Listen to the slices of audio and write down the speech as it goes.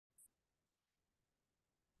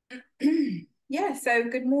Yeah, so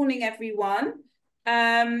good morning, everyone.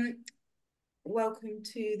 Um, Welcome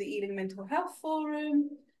to the Ealing Mental Health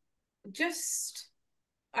Forum.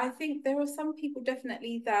 I think there are some people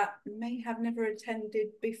definitely that may have never attended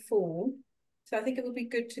before. So I think it would be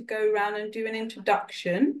good to go around and do an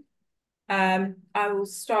introduction. I will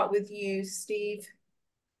start with you, Steve.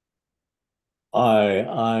 Hi,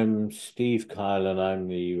 I'm Steve Kyle and I'm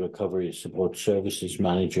the Recovery Support Services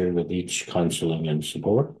Manager with Each Counselling and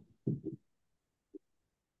Support.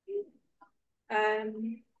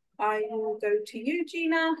 I will go to you,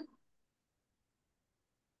 Gina.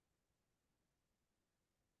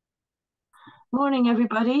 Morning,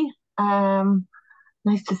 everybody.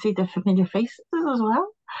 Nice to see the familiar faces as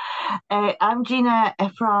well. I'm Gina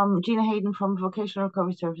Gina Hayden from Vocational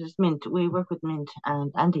Recovery Services Mint. We work with Mint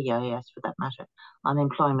and the EIS for that matter on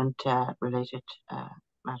employment related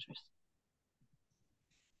matters.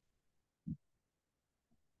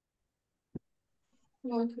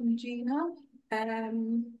 Welcome, Gina.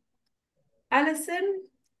 Alison.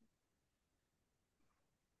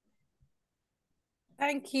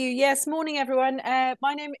 Thank you. Yes, morning everyone.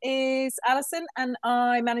 My name is Alison and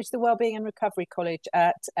I manage the Wellbeing and Recovery College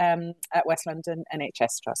at West London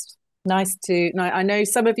NHS Trust. I know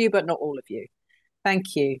some of you, but not all of you.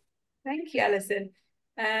 Thank you. Thank you, Alison.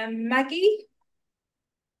 Maggie?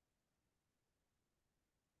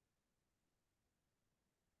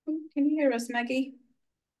 Can you hear us, Maggie?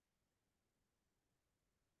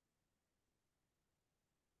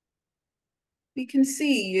 We can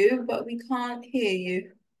see you, but we can't hear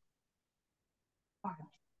you.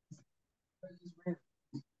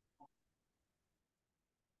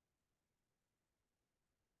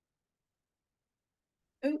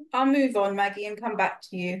 Oh, I'll move on, Maggie, and come back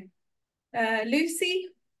to you. Lucy?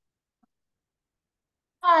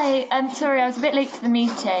 Hi, I'm sorry, I was a bit late to the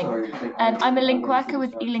meeting. I'm a link worker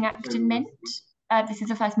with Ealing Acton Mint. This is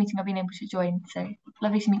the first meeting I've been able to join, so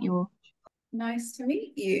lovely to meet you all. Nice to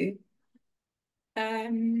meet you.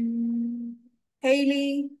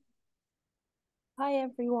 Hayley? Hi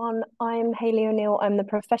everyone, I'm Hayley O'Neill. I'm the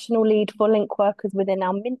professional lead for link workers within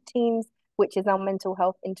our Mint teams, which is our mental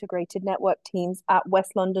health integrated network teams at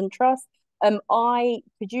West London Trust. I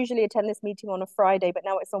could usually attend this meeting on a Friday, but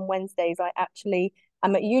now it's on Wednesdays. I'm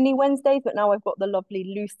at uni Wednesdays, but now I've got the lovely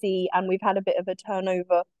Lucy, and we've had a bit of a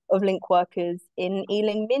turnover of link workers in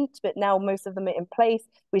Ealing Mint, but now most of them are in place.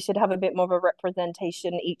 We should have a bit more of a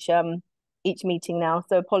representation each meeting now.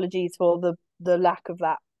 So apologies for the lack of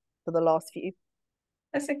that for the last few.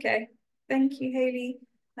 That's okay. Thank you, Hayley.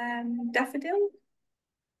 Daffodil?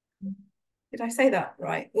 Did I say that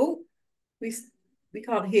right? Oh, we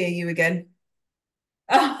can't hear you again.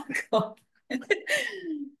 Oh, God.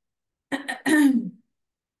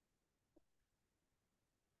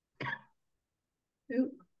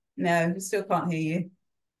 Ooh, no, we still can't hear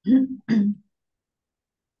you.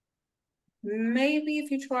 Maybe if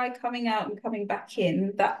you try coming out and coming back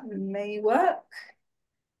in, that may work.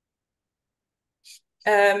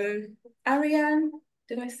 Ariane,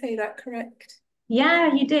 did I say that correct?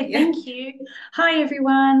 Yeah, you did. Yeah. Thank you. Hi,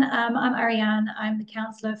 everyone. I'm Ariane. I'm the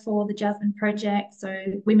counsellor for the Jasmin project, so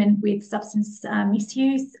women with substance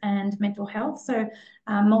misuse and mental health, so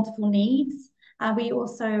multiple needs. We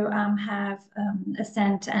also have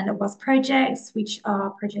Ascent and AWAS projects, which are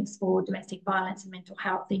projects for domestic violence and mental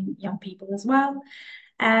health in young people as well.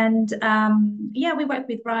 And yeah, we work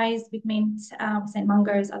with RISE, with Mint, St.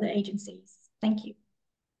 Mungo's, other agencies. Thank you.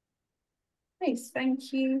 Nice,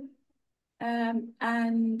 thank you.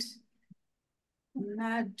 And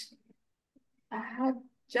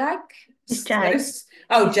Jack? It's Jag.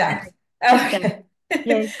 Oh, Jack. Okay.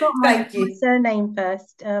 Yeah, it's got my surname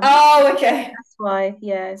first. Oh, okay. That's why,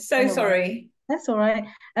 yeah. So sorry. That's all right.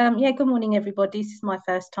 Yeah, good morning, everybody. This is my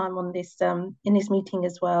first time on this in this meeting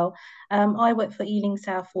as well. I work for Ealing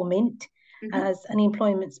Southall Mint as an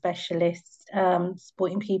employment specialist,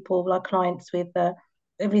 supporting people, like clients, with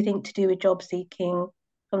everything to do with job seeking,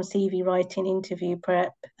 from CV writing, interview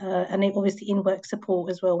prep, and obviously in-work support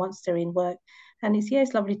as well once they're in work. And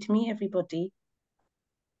it's lovely to meet everybody.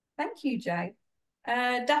 Thank you, Jag.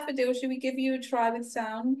 Daffodil, should we give you a try with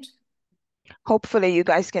sound? Hopefully you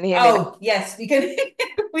guys can hear me. Oh, yes, we can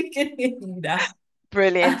hear you now.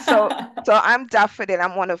 Brilliant. So I'm Daffodil.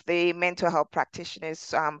 I'm one of the mental health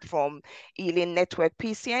practitioners from Ealing Network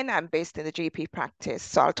PCN. I'm based in the GP practice.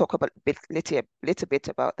 So I'll talk about little bit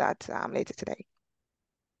about that later today.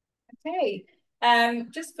 Okay.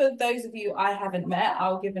 Just for those of you I haven't met,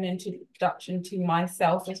 I'll give an introduction to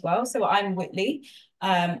myself as well. So I'm Whitley.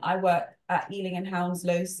 I work at Ealing and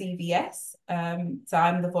Hounslow CVS. So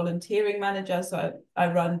I'm the volunteering manager. So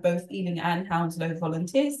I run both Ealing and Hounslow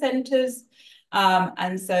volunteer centres.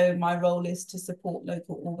 And so my role is to support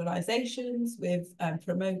local organisations with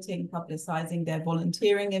promoting, publicising their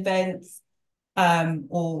volunteering events,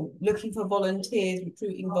 or looking for volunteers,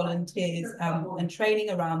 recruiting volunteers, and training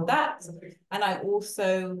around that. And I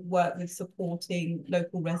also work with supporting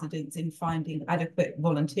local residents in finding adequate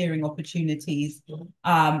volunteering opportunities,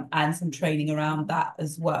 and some training around that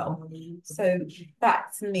as well. So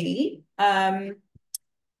that's me.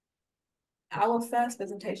 Our first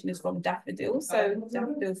presentation is from Daffodil. So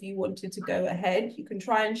Daffodil, if you wanted to go ahead, you can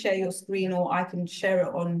try and share your screen, or I can share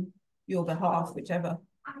it on your behalf, whichever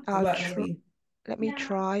works for you. Let me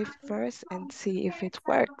try first and see if it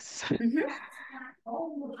works.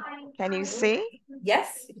 Can you see?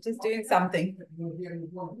 Yes, it is doing something.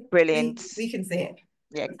 Brilliant. We can see it.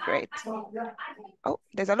 Yeah, great. Oh,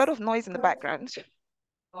 there's a lot of noise in the background.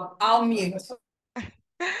 I'll mute.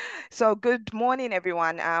 So good morning,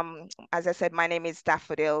 everyone. As I said, my name is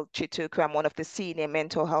Daffodil Chituku. I'm one of the senior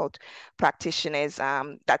mental health practitioners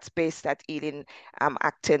that's based at Ealing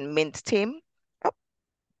Acton Mint team. Oh,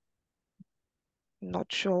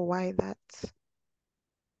 not sure why that's...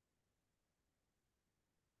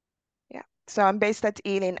 Yeah. So I'm based at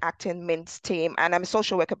Ealing Acton Mint's team, and I'm a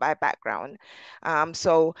social worker by background.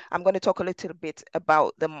 So I'm going to talk a little bit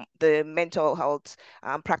about the mental health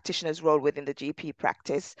practitioner's role within the GP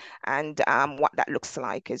practice, and what that looks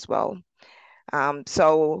like as well.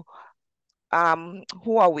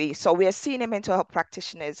 Who are we? So we are senior mental health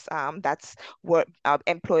practitioners that's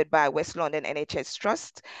employed by West London NHS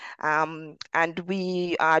Trust, and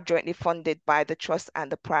we are jointly funded by the Trust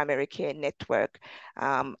and the Primary Care Network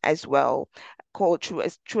as well, called through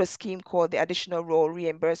a scheme called the Additional Role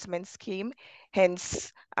Reimbursement Scheme.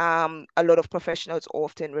 Hence, a lot of professionals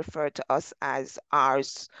often refer to us as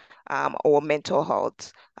MHARRS, or mental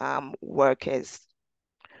health workers.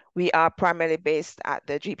 We are primarily based at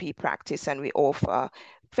the GP practice, and we offer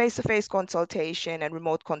face-to-face consultation and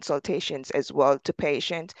remote consultations as well to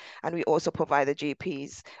patients. And we also provide the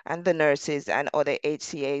GPs and the nurses and other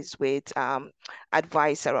HCAs with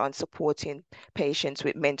advice around supporting patients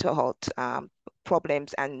with mental health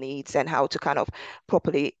problems and needs, and how to kind of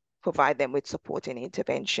properly provide them with supporting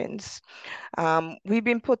interventions. We've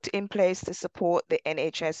been put in place to support the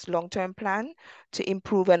NHS long-term plan to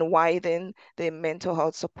improve and widen the mental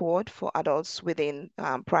health support for adults within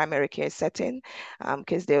primary care setting,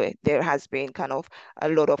 because there has been kind of a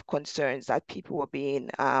lot of concerns that people were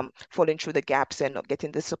being falling through the gaps and not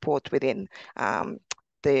getting the support within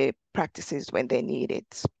the practices when they need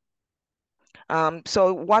it.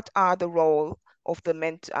 So what are the role of the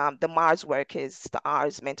MHARRS workers, the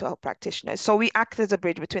R's mental health practitioners? So we act as a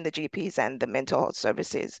bridge between the GPs and the mental health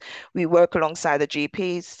services. We work alongside the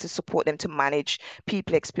GPs to support them to manage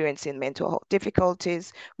people experiencing mental health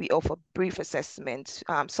difficulties. We offer brief assessments,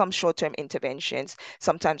 some short-term interventions.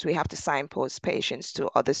 Sometimes we have to signpost patients to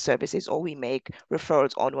other services, or we make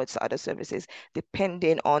referrals onwards to other services,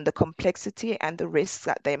 depending on the complexity and the risks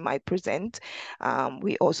that they might present.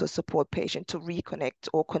 We also support patients to reconnect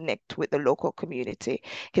or connect with the local community,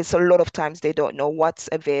 because a lot of times they don't know what's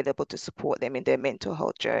available to support them in their mental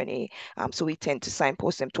health journey. So we tend to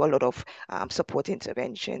signpost them to a lot of support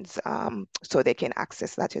interventions, so they can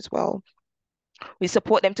access that as well. We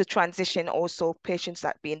support them to transition also patients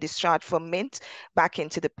that being discharged from MINT back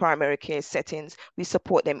into the primary care settings. We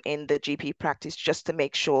support them in the GP practice just to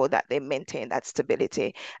make sure that they maintain that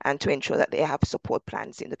stability, and to ensure that they have support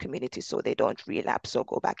plans in the community so they don't relapse or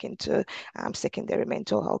go back into secondary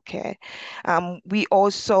mental health care. We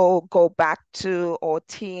also go back to our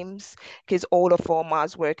teams, because all of our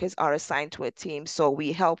MHARRS workers are assigned to a team. So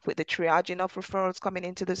we help with the triaging of referrals coming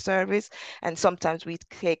into the service, and sometimes we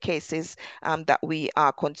take cases that we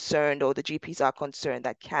are concerned, or the GPs are concerned,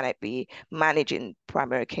 that cannot be managed in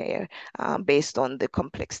primary care based on the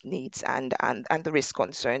complex needs and the risk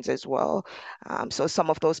concerns as well. So some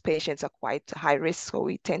of those patients are quite high risk, so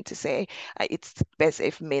we tend to say it's best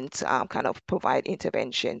if MINT kind of provide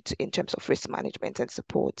intervention in terms of risk management and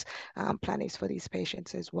support plannings for these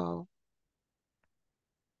patients as well.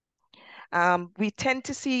 We tend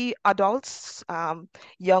to see adults,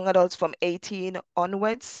 young adults from 18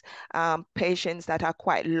 onwards, patients that are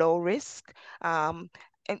quite low risk,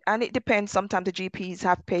 and it depends. Sometimes the GPs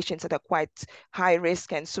have patients that are quite high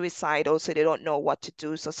risk and suicidal, so they don't know what to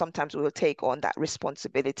do. So sometimes we will take on that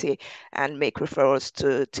responsibility and make referrals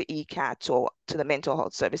to ECAT or to the mental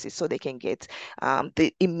health services so they can get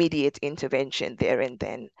the immediate intervention there and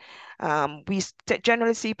then. We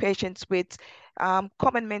generally see patients with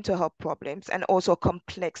common mental health problems and also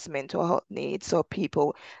complex mental health needs. So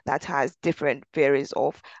people that has different various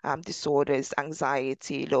of disorders,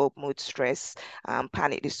 anxiety, low mood, stress,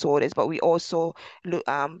 panic disorders, but we also look,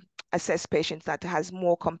 assess patients that has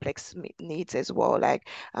more complex needs as well, like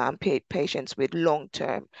patients with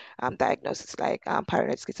long-term diagnosis like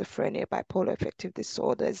paranoid schizophrenia, bipolar affective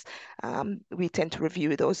disorders. We tend to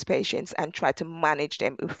review those patients and try to manage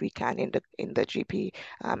them if we can in the GP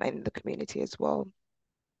and in the community as well.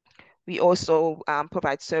 We also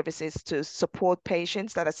provide services to support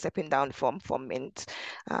patients that are stepping down from MINT,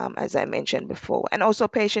 as I mentioned before, and also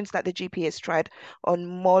patients that the GP has tried on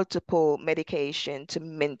multiple medication to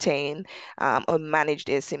maintain or manage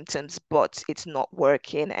their symptoms, but it's not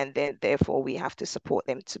working, and then therefore we have to support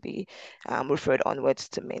them to be referred onwards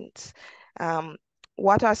to MINT.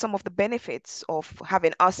 What are some of the benefits of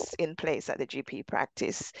having us in place at the GP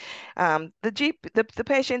practice? The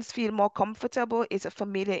patients feel more comfortable. It's a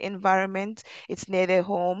familiar environment. It's near their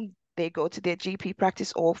home. They go to their GP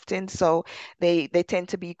practice often, so they tend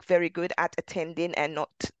to be very good at attending and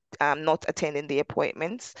not attending the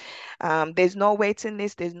appointments. There's no waiting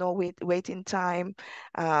list. There's no waiting time.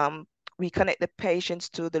 We connect the patients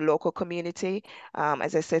to the local community.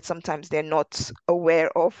 As I said, sometimes they're not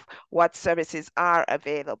aware of what services are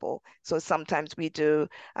available. So sometimes we do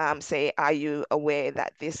say, are you aware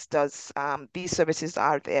that these services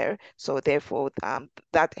are there? So therefore,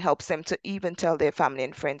 that helps them to even tell their family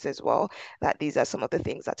and friends as well that these are some of the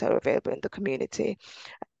things that are available in the community.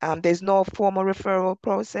 There's no formal referral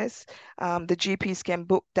process. The GPs can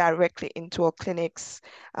book directly into our clinics.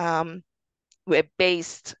 We're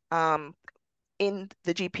based in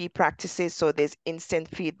the GP practices, so there's instant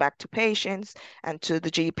feedback to patients and to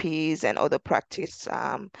the GPs and other practice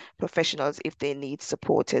professionals if they need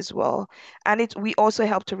support as well. And we also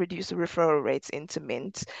help to reduce the referral rates into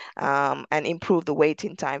MINT and improve the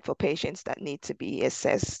waiting time for patients that need to be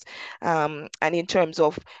assessed. And in terms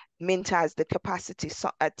of MINT has the capacity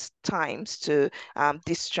at times to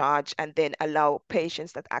discharge and then allow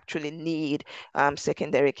patients that actually need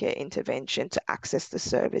secondary care intervention to access the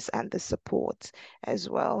service and the support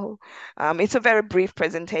as well. It's a very brief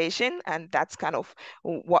presentation, and that's kind of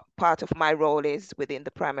what part of my role is within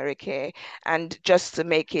the primary care. And just to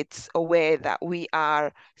make it aware that we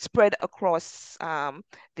are spread across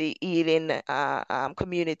the Ealing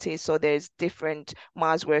community. So there's different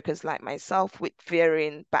MHARRS workers like myself with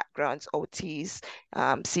varying backgrounds, OTs,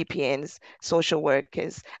 CPNs, social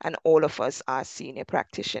workers, and all of us are senior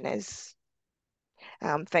practitioners.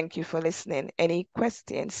 Thank you for listening. Any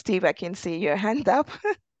questions? Steve, I can see your hand up.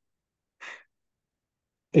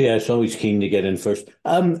 Yeah, it's always keen to get in first.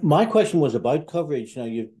 My question was about coverage. Now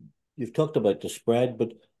you've talked about the spread,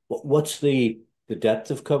 but what's the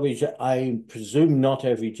depth of coverage? I presume not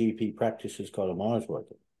every GP practice has got a MHARRS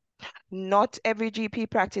worker. Not every GP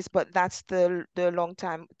practice, but that's the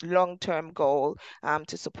long-term goal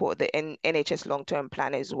to support the NHS long-term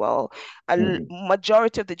plan as well. A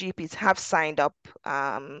majority of the GPs have signed up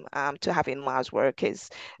to having MHARRS workers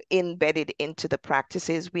embedded into the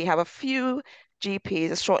practices. We have a few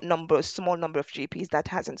GPs, a small number of GPs that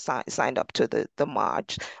hasn't signed up to the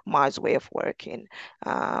MHARRS way of working.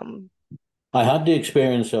 I had the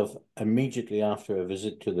experience of immediately after a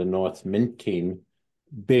visit to the North Mint team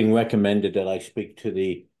being recommended that I speak to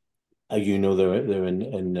the, you know, they're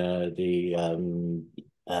in the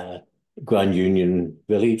Grand Union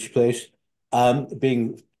Village place,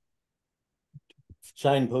 being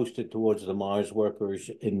signposted towards the MHARRS workers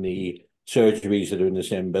in the surgeries that are in the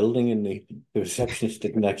same building, and the receptionist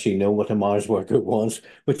didn't actually know what a MHARRS worker was,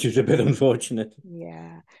 which is a bit unfortunate.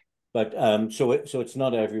 Yeah. But so it's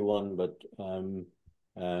not everyone, but and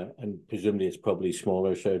presumably it's probably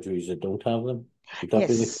smaller surgeries that don't have them.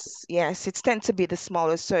 Yes, it tends to be the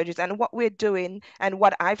smaller surgeries. And what we're doing, and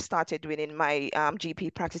what I've started doing in my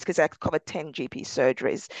GP practice, because I cover 10 GP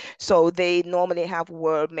surgeries. So they normally have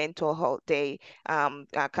World Mental Health Day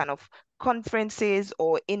kind of conferences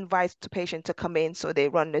or invites to patients to come in, so they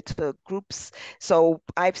run it to the groups. So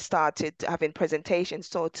I've started having presentations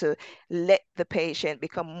so to let the patient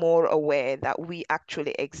become more aware that we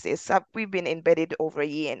actually exist. We've been embedded over a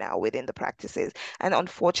year now within the practices, and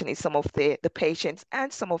unfortunately some of the patients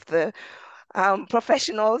and some of the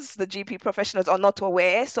professionals, the GP professionals are not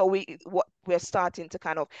aware. So we're starting to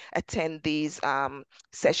kind of attend these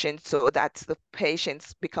sessions so that the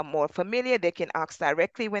patients become more familiar. They can ask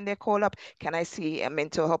directly when they call up, can I see a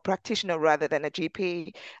mental health practitioner rather than a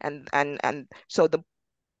GP? And so the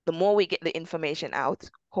more we get the information out,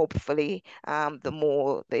 hopefully, the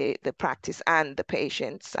more the practice and the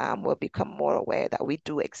patients will become more aware that we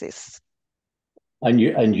do exist. And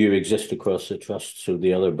you exist across the trust, so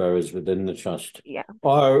the other boroughs within the trust. Yeah.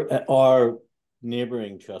 Are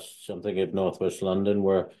neighbouring trusts, I'm thinking of North West London,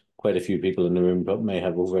 where quite a few people in the room but may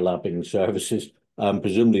have overlapping services.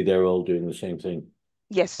 Presumably they're all doing the same thing.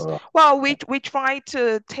 Yes. Well, we try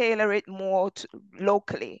to tailor it more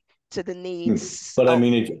locally to the needs. But I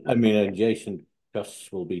mean, adjacent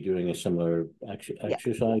trusts will be doing a similar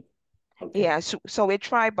exercise. Okay. Yeah, so we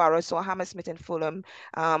try boroughs, so Hammersmith and Fulham,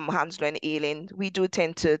 Hounslow and Ealing. We do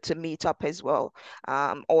tend to meet up as well.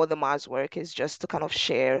 All the MHARRS work is just to kind of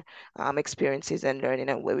share experiences and learning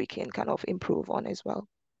and where we can kind of improve on as well.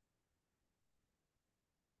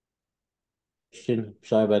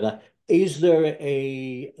 Sorry about that. Is there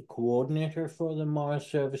a coordinator for the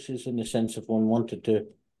MHARRS services in the sense if one wanted to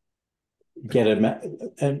get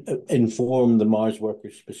and inform the MHARRS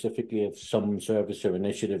workers specifically of some service or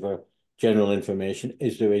initiative or general information?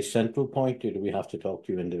 Is there a central point, or do we have to talk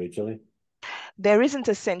to you individually? There isn't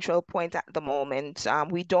a central point at the moment.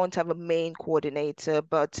 We don't have a main coordinator,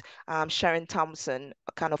 but Sharon Thompson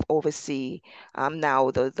kind of oversee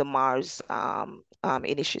now the MHARRS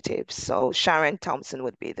initiatives. So Sharon Thompson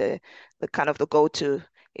would be the kind of the go-to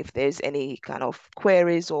if there's any kind of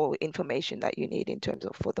queries or information that you need in terms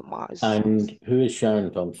of for the MHARRS. And who is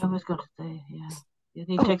Sharon Thompson? I was going to say, yeah. You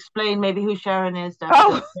need to explain maybe who Sharon is.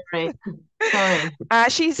 Sorry.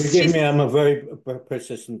 Forgive me, I'm a very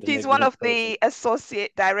persistent. She's one of the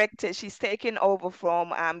associate directors. She's taken over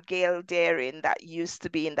from Gail Daring that used to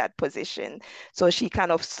be in that position. So she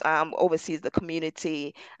kind of oversees the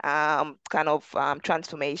community kind of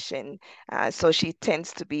transformation. So she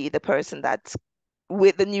tends to be the person that's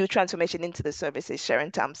with the new transformation into the services,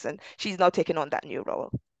 Sharon Thompson. She's now taking on that new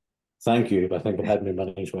role. Thank you. I think I've had my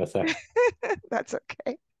money's worth there. That's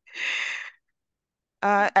okay.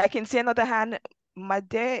 I can see another hand.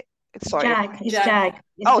 Sorry. It's Jag.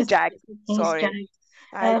 Jag. Sorry. Jag.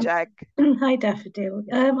 Hi, Jag. Hi, Daffodil.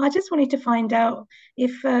 I just wanted to find out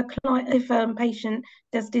if a patient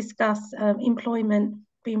does discuss employment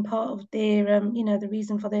being part of their, the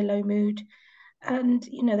reason for their low mood, and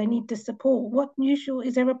they need the support. What usual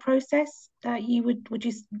is there a process that would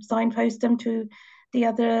you signpost them to the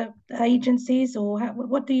other agencies, or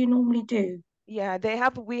what do you normally do? Yeah,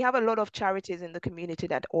 we have a lot of charities in the community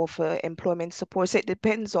that offer employment support. So it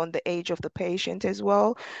depends on the age of the patient as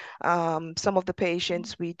well. Some of the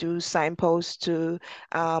patients we do signpost to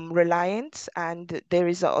Reliance, and there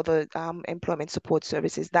is other employment support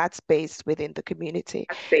services that's based within the community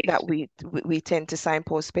that we tend to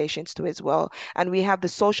signpost patients to as well. And we have the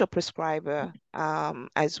social prescriber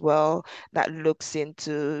as well that looks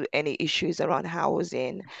into any issues around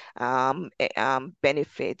housing,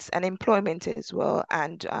 benefits and employment as well,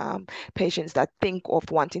 and patients that think of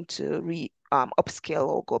wanting to upskill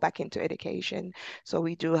or go back into education. So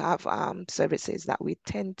we do have services that we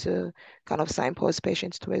tend to kind of signpost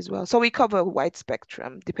patients to as well. So we cover a wide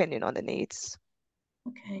spectrum depending on the needs.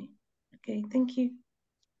 Okay, thank you.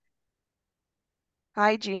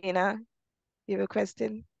 Hi, Gina. You have a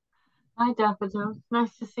question? Hi, Daffodil.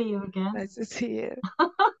 Nice to see you again. Nice to see you.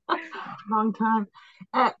 Long time.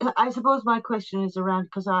 I suppose my question is around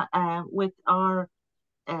because with our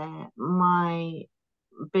my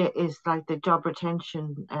bit is like the job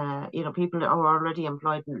retention. People who are already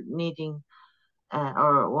employed needing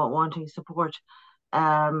or wanting support.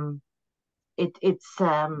 In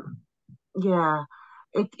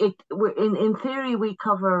theory we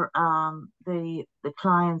cover the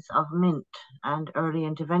clients of Mint and early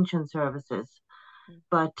intervention services,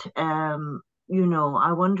 but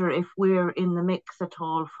I wonder if we're in the mix at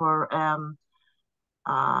all for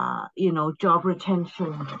job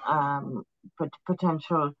retention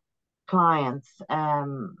potential clients.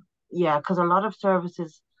 Because a lot of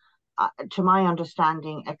services, to my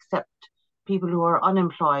understanding, accept people who are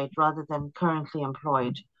unemployed rather than currently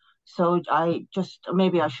employed. So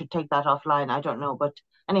maybe I should take that offline. I don't know, but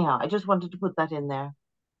anyhow, I just wanted to put that in there.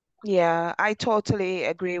 Yeah, I totally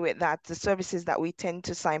agree with that. The services that we tend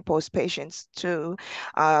to signpost patients to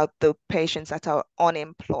are the patients that are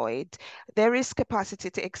unemployed. There is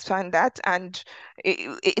capacity to expand that, and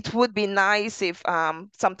it would be nice if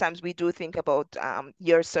sometimes we do think about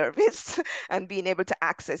your service and being able to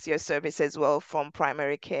access your service as well from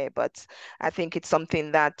primary care. But I think it's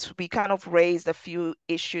something that we kind of raised a few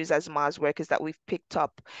issues as MHARRS workers that we've picked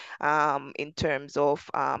up in terms of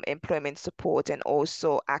employment support and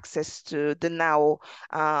also access to the now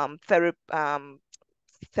therapy.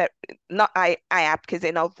 Not IAP because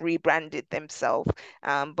they now rebranded themselves,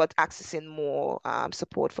 but accessing more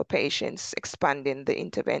support for patients, expanding the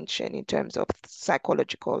intervention in terms of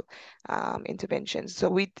psychological interventions.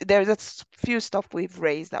 So there's a few stuff we've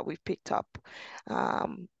raised that we've picked up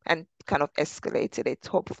and kind of escalated it.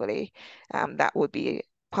 Hopefully, that would be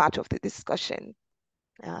part of the discussion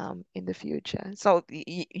in the future. So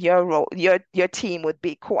your role, your team would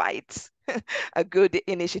be quite a good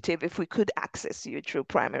initiative if we could access you through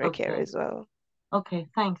primary care Okay. as well. Okay,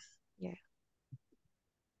 thanks. Yeah.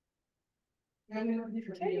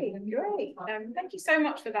 Okay, great. Thank you so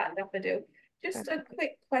much for that, Daffodil. Just a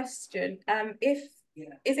quick question. Is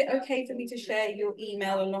it okay for me to share your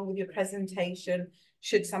email along with your presentation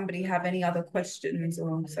should somebody have any other questions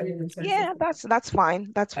or so on and so Yeah, forth? that's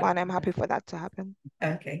fine. That's fine. I'm happy for that to happen.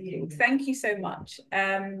 Okay, thank you so much.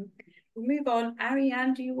 We'll move on.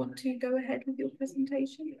 Ariane, do you want to go ahead with your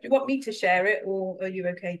presentation? Do you want me to share it, or are you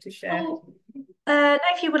okay to share?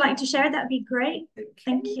 If you would like to share it, that'd be great. Okay.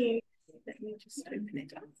 Thank you. Let me just open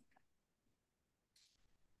it up.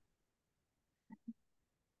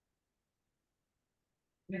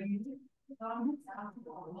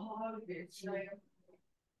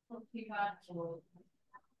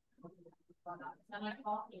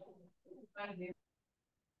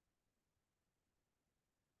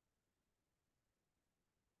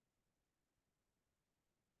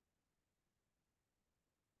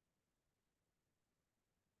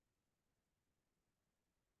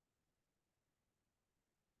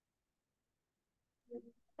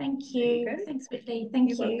 Thank you. Okay. Thanks, Whitley. Thank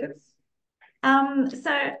You're you. welcome.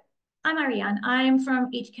 So I'm Ariane. I'm from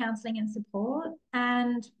Each Counselling and Support,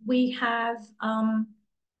 and we have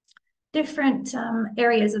different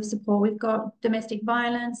areas of support. We've got domestic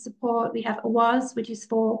violence support. We have AWAS, which is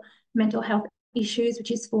for mental health issues, which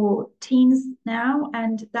is for teens now,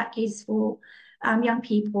 and that is for young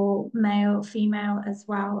people, male, female as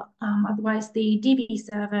well. Otherwise, the DV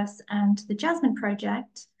service and the Jasmin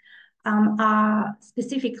project are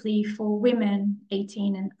specifically for women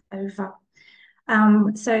 18 and over.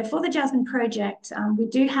 So for the Jasmin project, we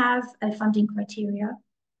do have a funding criteria,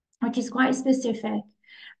 which is quite specific.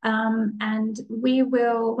 And we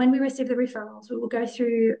will, when we receive the referrals, we will go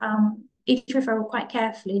through each referral quite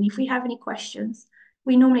carefully. And if we have any questions,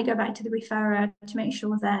 we normally go back to the referrer to make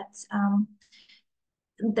sure that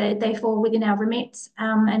they fall within our remit,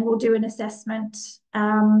 and we'll do an assessment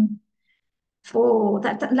for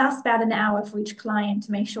that lasts about an hour for each client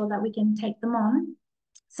to make sure that we can take them on.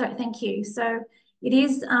 So thank you. So it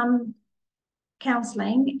is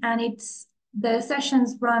counselling, and the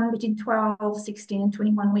sessions run between 12, 16 and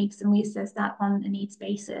 21 weeks, and we assess that on a needs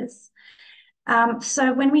basis.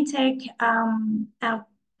 So when we take our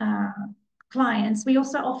clients, we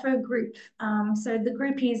also offer a group. So the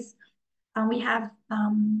group is, we have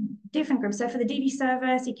different groups. So for the DV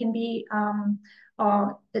service, it can be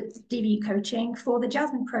or it's DV coaching. For the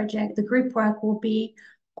Jasmin project, the group work will be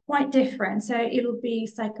quite different. So it'll be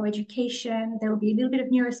psychoeducation. There will be a little bit of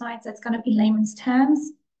neuroscience that's kind of in layman's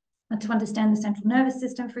terms to understand the central nervous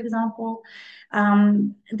system, for example.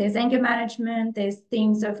 There's anger management. There's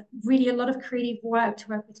themes of really a lot of creative work to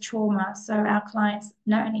work with trauma. So our clients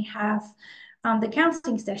not only have the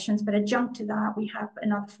counselling sessions, but adjunct to that, we have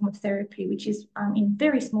another form of therapy, which is in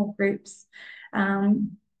very small groups,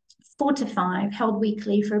 4 to 5, held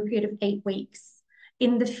weekly for a period of 8 weeks.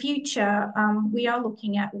 In the future, we are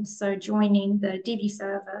looking at also joining the DV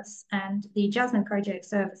service and the Jasmin project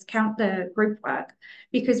service, the group work,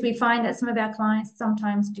 because we find that some of our clients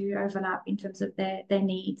sometimes do overlap in terms of their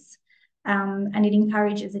needs, and it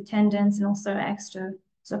encourages attendance and also extra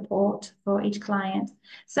support for each client.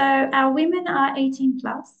 So our women are 18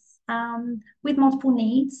 plus with multiple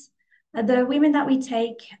needs. The women that we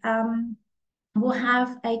take will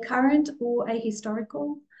have a current or a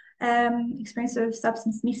historical experience of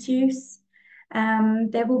substance misuse.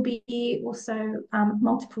 There will be also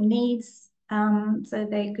multiple needs. So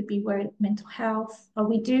they could be worried mental health.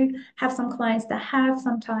 We do have some clients that have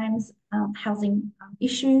sometimes housing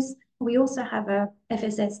issues, We also have a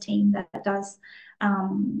FSS team that does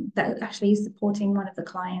that actually is supporting one of the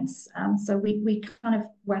clients. So we kind of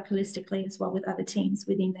work holistically as well with other teams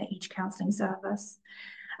within each counselling service.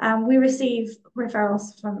 We receive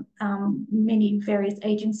referrals from many various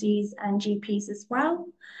agencies and GPs as well.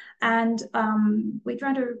 And we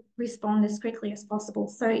try to respond as quickly as possible.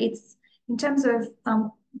 So it's, in terms of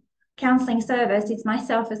counselling service, it's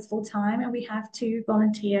myself as full-time, and we have 2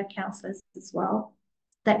 volunteer counsellors as well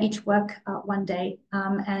that each work 1 day.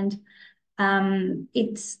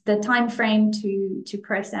 It's the time frame to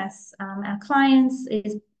process our clients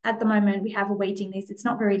is, at the moment, we have a waiting list. It's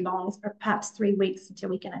not very long. It's perhaps 3 weeks until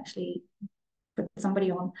we can actually put somebody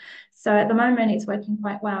on. So at the moment, it's working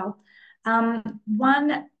quite well.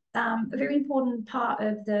 A very important part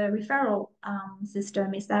of the referral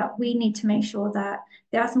system is that we need to make sure that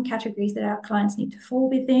there are some categories that our clients need to fall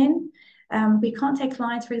within. We can't take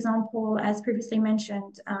clients, for example, as previously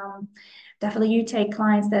mentioned, definitely you take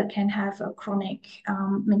clients that can have chronic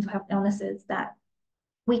mental health illnesses that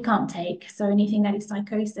we can't take. So anything that is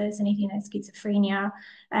psychosis, anything that's schizophrenia,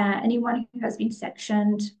 anyone who has been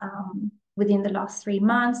sectioned within the last 3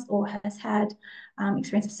 months or has had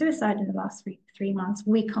experience of suicide in the last three months,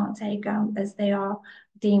 we can't take as they are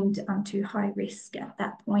deemed too high risk at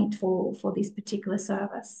that point for this particular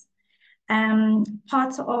service.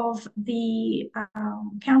 Part of the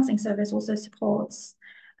counselling service also supports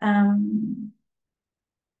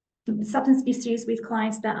substance misuse with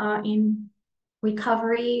clients that are in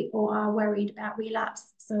recovery or are worried about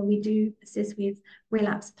relapse. So we do assist with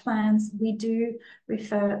relapse plans. We do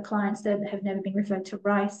refer clients that have never been referred to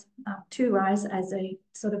RISE as a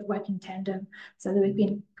sort of working tandem, so that we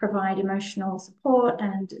can provide emotional support,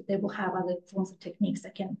 and they will have other forms of techniques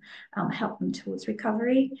that can help them towards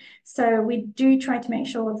recovery. So we do try to make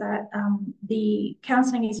sure that the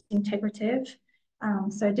counselling is integrative.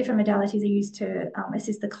 So different modalities are used to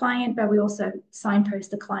assist the client, but we also signpost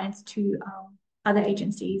the clients to other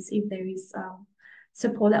agencies if there is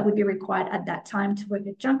support that would be required at that time to work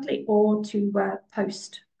adjunctly or to work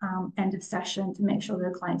post end of session to make sure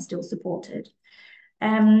that the client's still supported.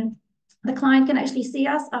 The client can actually see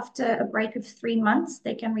us after a break of 3 months.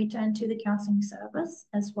 They can return to the counselling service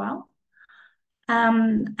as well.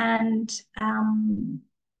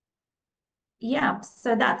 Yeah,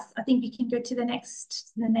 so that's, I think we can go to the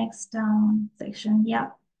next section.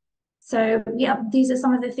 Yeah. So yeah, these are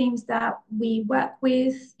some of the themes that we work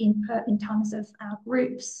with in terms of our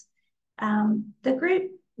groups. The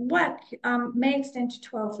group work may extend to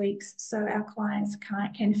 12 weeks, so our clients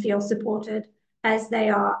can feel supported as they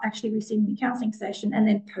are actually receiving the counselling session and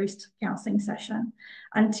then post-counselling session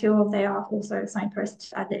until they are also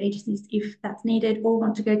signposted at the agencies if that's needed, or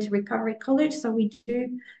want to go to recovery college. So we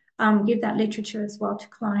do give that literature as well to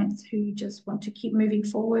clients who just want to keep moving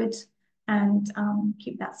forward and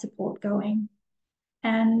keep that support going.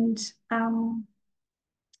 And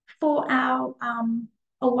for our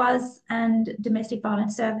AWAS and domestic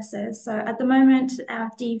violence services, so at the moment, our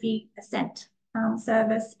DV Ascent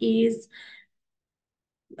service is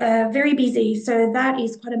very busy. So that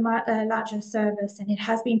is quite a larger service, and it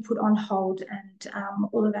has been put on hold, and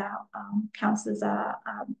all of our counsellors are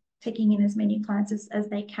taking in as many clients as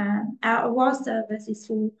they can. Our AWAS service is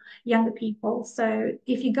for younger people. So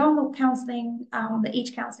if you go on the counselling, the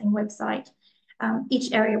each counselling website,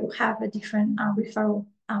 each area will have a different referral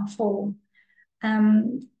form.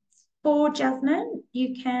 For Jasmin,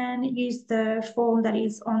 you can use the form that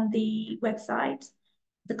is on the website.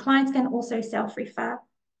 The clients can also self-refer.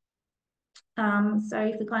 So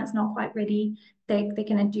if the client's not quite ready, they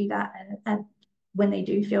can do that when they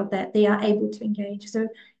do feel that they are able to engage. So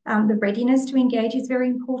the readiness to engage is very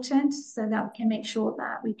important, so that we can make sure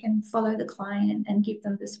that we can follow the client and give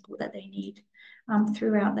them the support that they need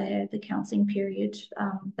throughout the counselling period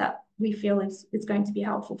that we feel is going to be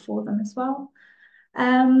helpful for them as well.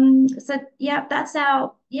 So yeah, that's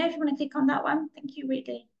our, yeah, if you want to click on that one, thank you,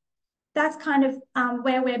 Ridley. That's kind of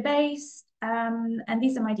where we're based, and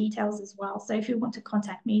these are my details as well. So if you want to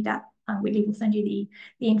contact me, that Whitley will send you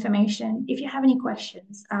the information. If you have any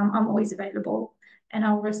questions, I'm always available, and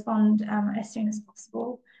I'll respond as soon as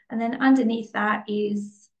possible. And then underneath that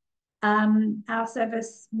is our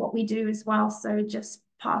service, what we do as well. So just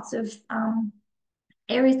parts of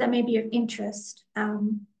areas that may be of interest.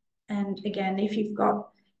 And again, if you've got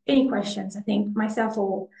any questions, I think myself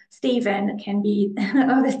or Stephen can be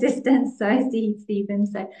of assistance. So I see Stephen.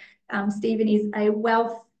 So Stephen is a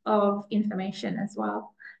wealth of information as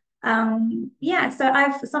well. Yeah, so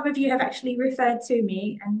some of you have actually referred to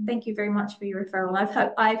me, and thank you very much for your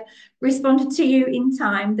referral. I've responded to you in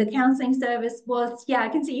time. The counselling service was, yeah, I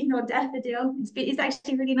can see you nod, Daffodil. It's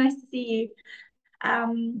actually really nice to see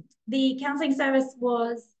you. The counselling service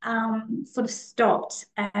was sort of stopped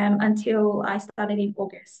until I started in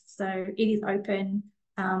August. So it is open.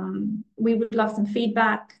 We would love some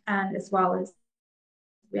feedback, and as well as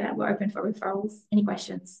we're open for referrals. Any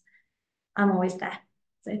questions? I'm always there.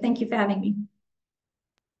 So thank you for having me.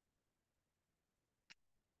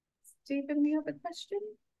 Stephen, you have a question?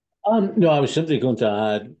 No, I was simply going to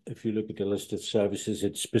add, if you look at the list of services,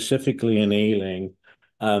 it's specifically in Ealing.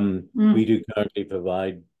 We do currently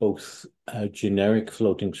provide both generic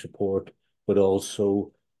floating support, but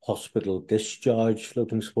also hospital discharge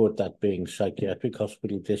floating support, that being psychiatric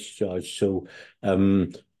hospital discharge. So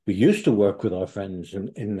we used to work with our friends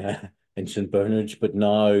in St. Bernard's, but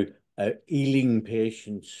now Ealing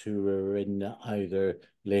patients who are in either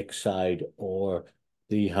Lakeside or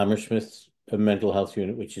the Hammersmith mental health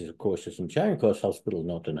unit, which is, of course, is in Charing Cross Hospital,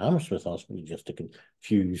 not in Hammersmith Hospital, just to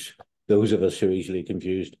confuse those of us who are easily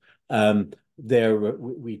confused. There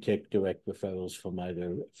we take direct referrals from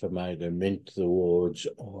either Mint, the wards,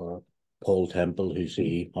 or Paul Temple, who's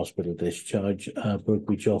the hospital discharge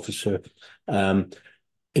brokerage officer.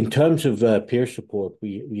 In terms of peer support,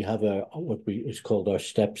 we have is called our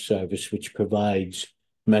STEP service, which provides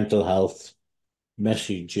mental health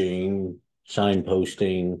messaging,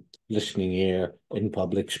 signposting, listening ear in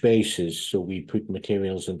public spaces. So we put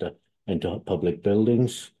materials into public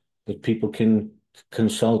buildings that people can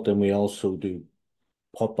consult, and we also do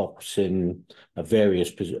pop-ups in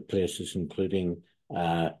various places, including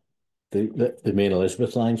the main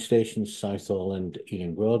Elizabeth line stations, Southall and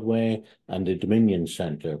Ealing Broadway, and the Dominion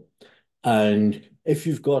Centre. And if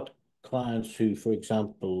you've got clients who, for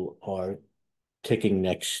example, are taking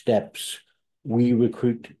next steps, we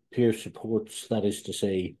recruit peer supports, that is to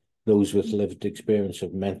say, those with lived experience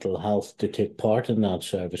of mental health, to take part in that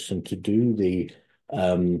service and to do the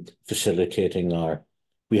facilitating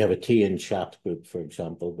we have a tea and chat group, for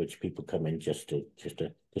example, which people come in just the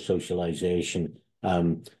socialization.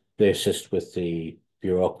 They assist with the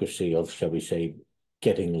bureaucracy of, shall we say,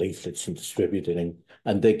 getting leaflets and distributing,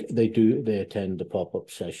 and they attend the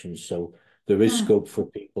pop-up sessions. So there is scope for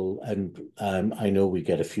people, and I know we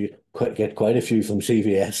get quite a few from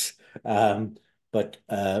CVS. But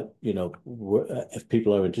you know, if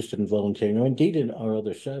people are interested in volunteering, or indeed in our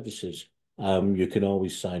other services, you can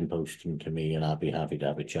always signpost them to me, and I'll be happy to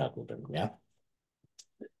have a chat with them. Yeah.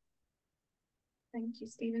 Thank you,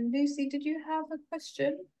 Stephen. Lucy, did you have a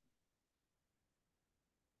question?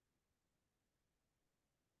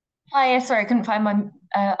 Hi, sorry, I couldn't find my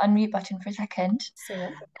unmute button for a second. So,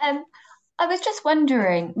 I was just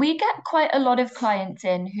wondering, we get quite a lot of clients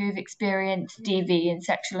in who've experienced DV and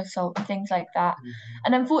sexual assault and things like that.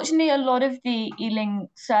 And unfortunately, a lot of the Ealing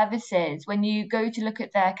services, when you go to look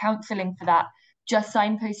at their counselling for that, just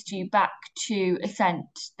signpost you back to Ascent,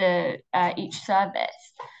 each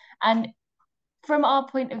service. And from our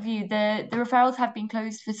point of view, the referrals have been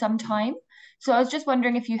closed for some time. So I was just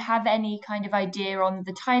wondering if you have any kind of idea on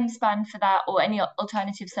the time span for that, or any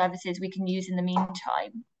alternative services we can use in the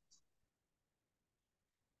meantime.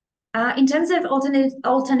 In terms of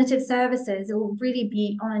alternative services, it will really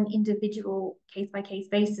be on an individual case-by-case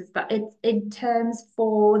basis. But in terms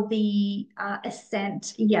for the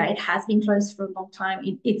Ascent, yeah, it has been closed for a long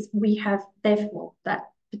time. We have, therefore,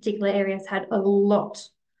 that particular area has had a lot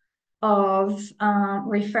of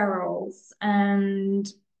referrals, and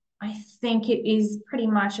I think it is pretty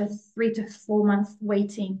much a 3 to 4 month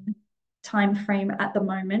waiting time frame at the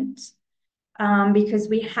moment, because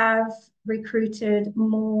we have recruited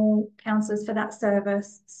more counsellors for that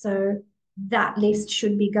service, so that list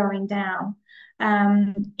should be going down.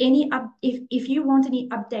 If you want any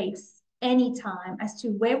updates anytime as to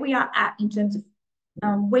where we are at in terms of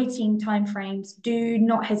waiting timeframes, do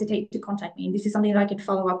not hesitate to contact me. This is something that I can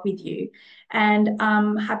follow up with you, and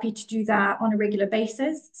I'm happy to do that on a regular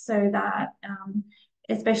basis, so that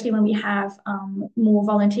especially when we have more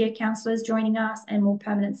volunteer counsellors joining us and more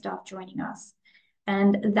permanent staff joining us.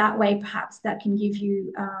 And that way, perhaps that can give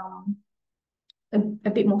you a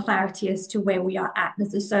bit more clarity as to where we are at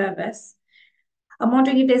as a service. I'm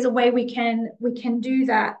wondering if there's a way we can do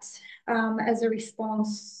that as a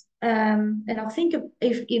response. And I'll think of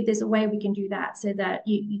if there's a way we can do that, so that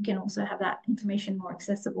you can also have that information more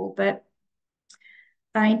accessible. But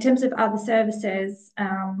in terms of other services,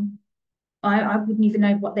 I wouldn't even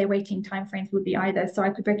know what their waiting timeframes would be either. So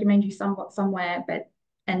I could recommend you somewhere, but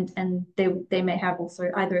and they may have also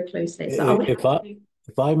either a closed list. So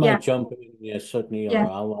If I Yeah. might jump in, yes, certainly Yeah. our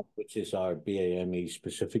ALWAP, which is our BAME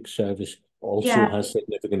specific service, also Yeah. has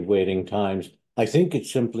significant waiting times. I think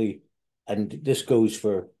it's simply, and this goes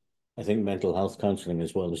for, I think, mental health counselling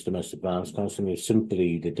as well as domestic violence counselling, is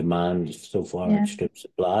simply the demand so far Yeah. outstrips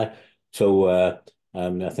supply. So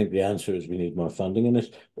I think the answer is we need more funding in this.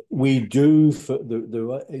 We do,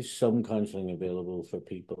 there is some counselling available for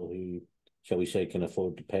people who, shall we say, can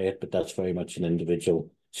afford to pay it, but that's very much an individual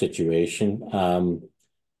situation.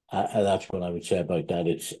 That's what I would say about that.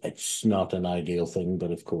 It's not an ideal thing,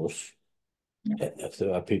 but of course, if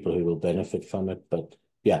there are people who will benefit from it, but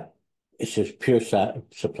yeah, it's just pure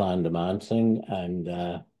supply and demand thing, and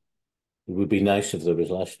it would be nice if there was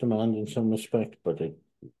less demand in some respect, but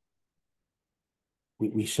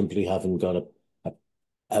we simply haven't got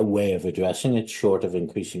a way of addressing it short of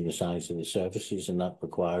increasing the size of the services, and that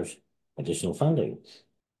requires additional funding.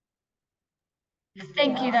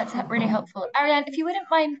 Thank you, that's really helpful. Ariane, if you wouldn't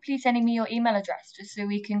mind, please sending me your email address just so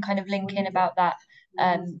we can kind of link in about that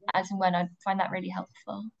as and when. I'd find that really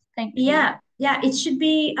helpful. Thank you. Yeah, it should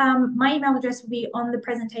be, my email address will be on the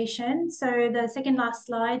presentation. So the second last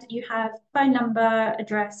slide, you have phone number,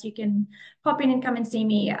 address, you can pop in and come and see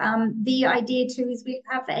me. The idea too is we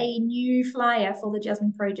have a new flyer for the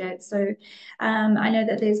Jasmin project. So I know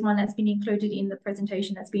that there's one that's been included in the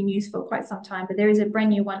presentation that's been used for quite some time, but there is a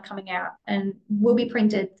brand new one coming out and will be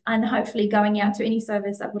printed and hopefully going out to any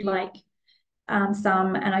service that would like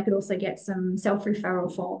some, and I could also get some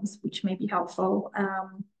self-referral forms, which may be helpful.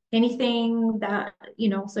 Anything that,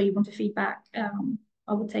 so you want to feedback,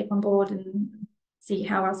 I will take on board and see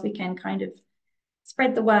how else we can kind of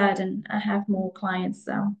spread the word and have more clients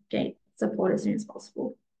get support as soon as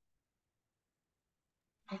possible.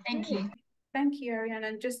 Thank you. Thank you, Ariane.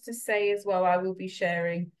 And just to say as well, I will be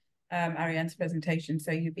sharing Ariane's presentation,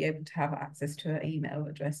 so you'll be able to have access to her email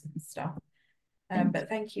address and stuff. But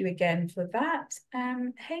thank you again for that.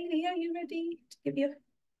 Hayley, are you ready to give your...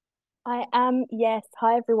 I am, yes.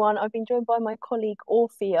 Hi, everyone. I've been joined by my colleague,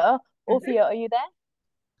 Orphea. Orphea, are you there?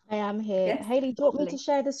 I am here. Yes, Hayley, do you want me lovely. to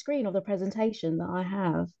share the screen of the presentation that I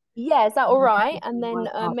have? Yeah, is that all right? I'll And do then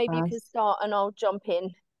my part maybe you can first. start and I'll jump in.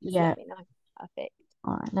 Just Yeah. let me know. Perfect.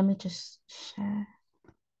 All right, let me just share.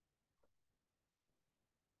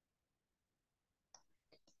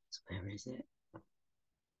 Where is it?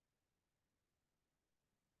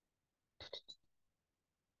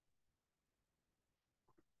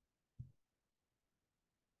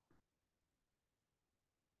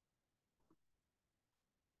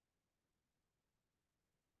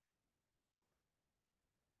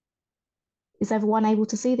 Is everyone able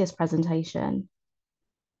to see this presentation?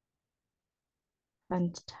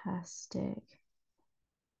 Fantastic.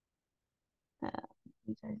 Go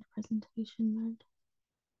to presentation mode.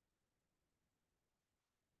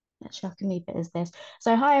 Actually, I can leave it as this.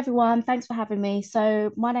 So hi everyone, thanks for having me.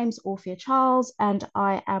 So my name's Orphea Charles and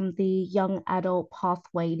I am the Young Adult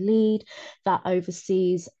Pathway Lead that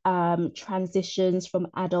oversees transitions from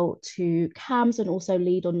adult to CAMS and also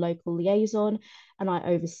lead on local liaison, and I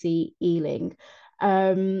oversee Ealing.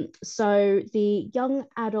 So the Young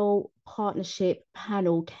Adult Partnership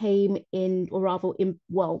panel came in, or rather,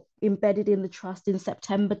 embedded in the trust in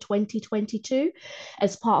September 2022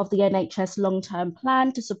 as part of the NHS long-term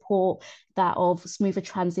plan to support that of smoother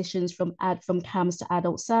transitions from CAMS to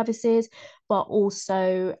adult services, but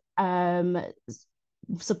also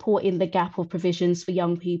supporting the gap of provisions for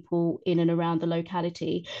young people in and around the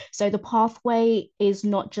locality. So the pathway is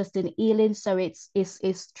not just in Ealing, so it's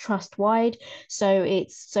trust-wide. So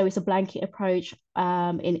it's a blanket approach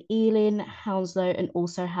in Ealing, Hounslow, and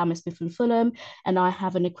also Hammersmith and Fulham, and I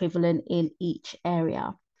have an equivalent in each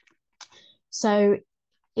area. So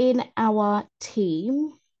in our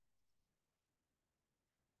team,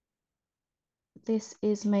 this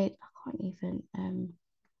is made, I can't even,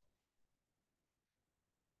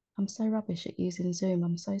 I'm so rubbish at using Zoom,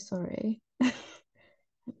 I'm so sorry.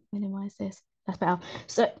 Minimize this, that's better.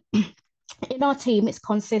 So in our team, it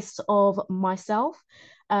consists of myself.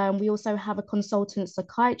 We also have a consultant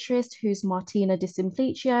psychiatrist who's Martina Di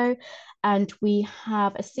Simplicio, and we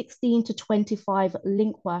have a 16 to 25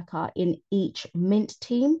 link worker in each MINT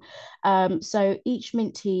team. So each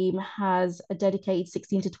MINT team has a dedicated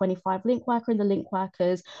 16 to 25 link worker, and the link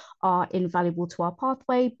workers are invaluable to our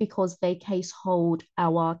pathway because they case hold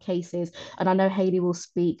our cases. And I know Hayley will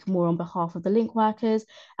speak more on behalf of the link workers.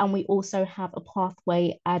 And we also have a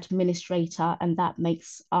pathway administrator, and that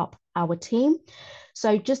makes up our team.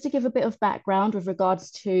 So just to give a bit of background with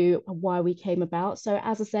regards to why we came about. So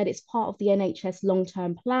as I said, it's part of the NHS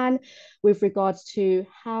long-term plan with regards to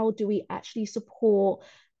how do we actually support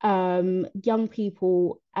young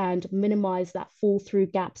people and minimize that fall through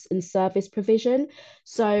gaps in service provision.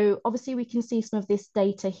 So obviously we can see some of this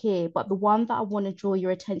data here, but the one that I want to draw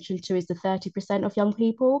your attention to is the 30% of young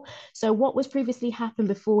people. So what was previously happened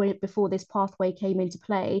before this pathway came into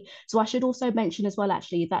play. So I should also mention as well,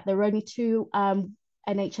 actually, that there are only two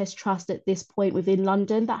NHS Trust at this point within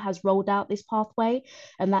London that has rolled out this pathway,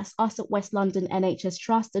 and that's us at West London NHS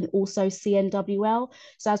Trust and also CNWL.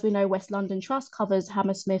 So as we know, West London Trust covers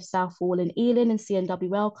Hammersmith, Southall and Ealing, and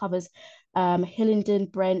CNWL covers Hillingdon,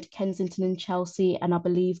 Brent, Kensington and Chelsea, and I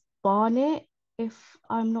believe Barnet, if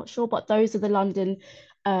I'm not sure, but those are the London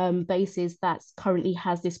bases that currently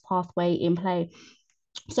has this pathway in play.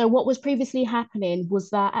 So what was previously happening was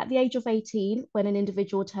that at the age of 18, when an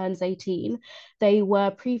individual turns 18, they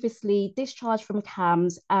were previously discharged from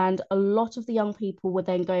CAMHS, and a lot of the young people were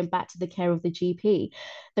then going back to the care of the GP.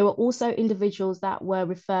 There were also individuals that were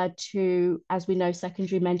referred to, as we know,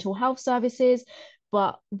 secondary mental health services.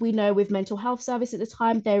 But we know with mental health service at the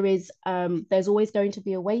time, there's always going to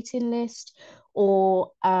be a waiting list,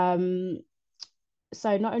 or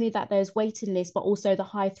so not only that there's waiting lists, but also the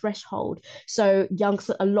high threshold. So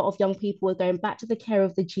a lot of young people were going back to the care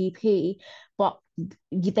of the GP, but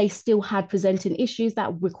they still had presenting issues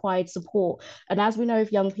that required support. And as we know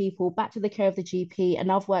of young people, back to the care of the GP, and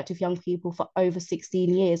I've worked with young people for over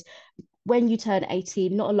 16 years, when you turn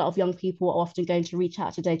 18, not a lot of young people are often going to reach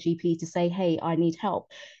out to their GP to say, hey, I need help,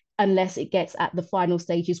 unless it gets at the final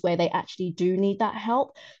stages where they actually do need that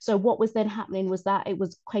help. So what was then happening was that it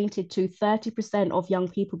was acquainted to 30% of young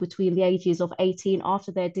people between the ages of 18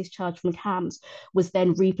 after their discharge from CAMHS was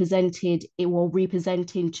then representing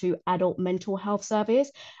to adult mental health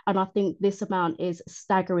service. And I think this amount is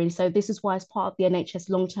staggering. So this is why, as part of the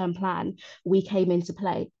NHS long-term plan, we came into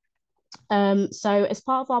play. So as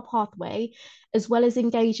part of our pathway, as well as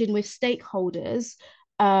engaging with stakeholders,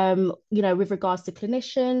 with regards to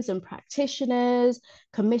clinicians and practitioners,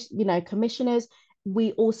 commissioners,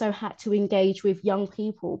 we also had to engage with young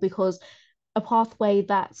people, because a pathway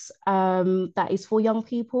that is for young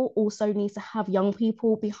people also needs to have young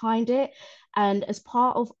people behind it. And as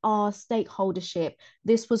part of our stakeholdership,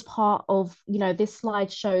 this was part of, this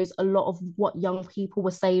slide shows a lot of what young people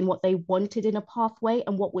were saying, what they wanted in a pathway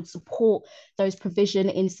and what would support those provision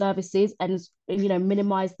in services and,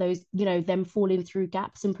 minimize those, them falling through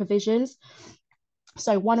gaps in provisions.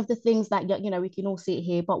 So one of the things that, we can all see it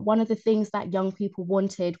here, but one of the things that young people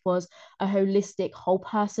wanted was a holistic whole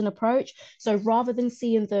person approach. So rather than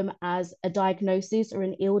seeing them as a diagnosis or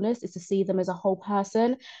an illness, is to see them as a whole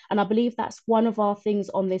person. And I believe that's one of our things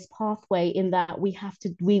on this pathway, in that we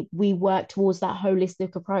work towards that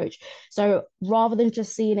holistic approach. So rather than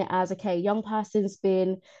just seeing it as, okay, young person's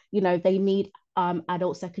been, they need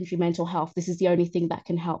adult secondary mental health, this is the only thing that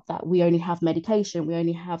can help that. We only have medication, we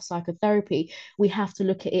only have psychotherapy. We have to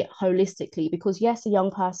look at it holistically, because yes, a young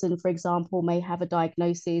person, for example, may have a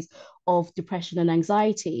diagnosis of depression and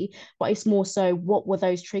anxiety, but it's more so, what were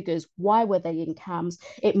those triggers? Why were they in CAMHS?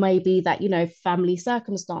 It may be that, family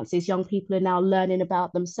circumstances, young people are now learning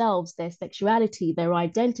about themselves, their sexuality, their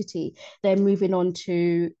identity, they're moving on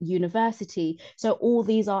to university. So all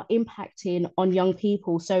these are impacting on young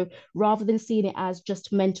people. So rather than seeing it as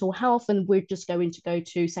just mental health and we're just going to go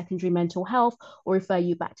to secondary mental health or refer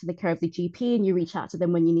you back to the care of the GP and you reach out to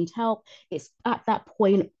them when you need help, it's at that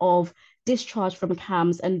point of discharge from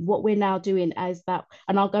CAMHS. And what we're now doing is that,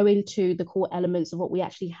 and I'll go into the core elements of what we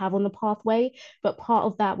actually have on the pathway, but part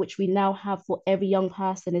of that which we now have for every young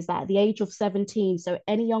person is that at the age of 17, so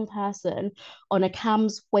any young person on a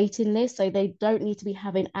CAMHS waiting list, so they don't need to be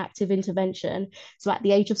having active intervention. So at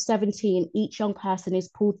the age of 17, each young person is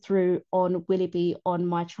pulled through on Willoughby on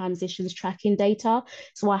my transitions tracking data.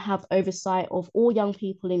 So I have oversight of all young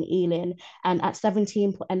people in Ealing, and at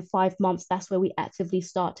 17 and 5 months, that's where we actively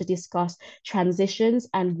start to discuss transitions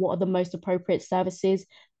and what are the most appropriate services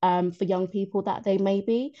for young people that they may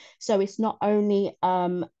be. So it's not only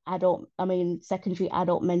secondary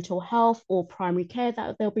adult mental health or primary care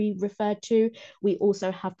that they'll be referred to. We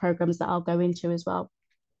also have programs that I'll go into as well.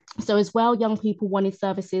 So as well, young people wanted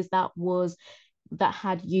services that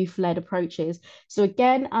had youth-led approaches. So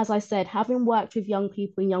again, as I said, having worked with young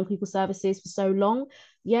people in young people services for so long,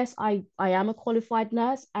 yes, I am a qualified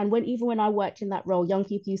nurse. And even when I worked in that role, young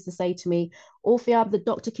people used to say to me, Orphea, the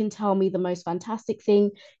doctor can tell me the most fantastic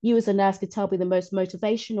thing. You as a nurse could tell me the most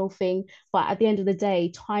motivational thing. But at the end of the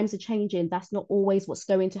day, times are changing. That's not always what's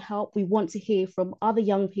going to help. We want to hear from other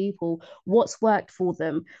young people what's worked for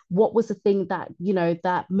them. What was the thing that,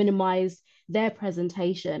 that minimized their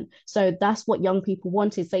presentation. So that's what young people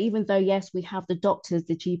wanted. So even though, yes, we have the doctors,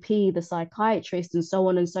 the GP, the psychiatrist, and so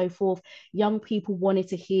on and so forth, young people wanted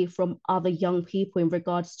to hear from other young people in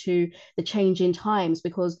regards to the change in times,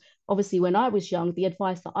 because obviously when I was young, the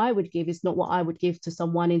advice that I would give is not what I would give to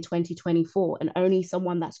someone in 2024, and only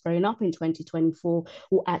someone that's grown up in 2024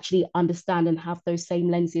 will actually understand and have those same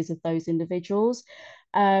lenses of those individuals.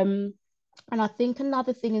 And I think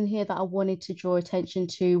another thing in here that I wanted to draw attention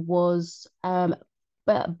to was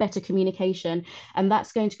better communication. And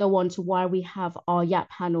that's going to go on to why we have our YAP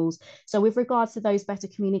panels. So with regards to those better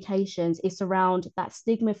communications, it's around that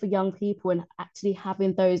stigma for young people and actually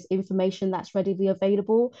having those information that's readily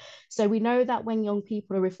available. So we know that when young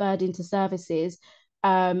people are referred into services,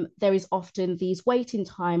 there is often these waiting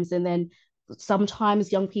times, and then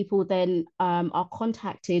sometimes young people then are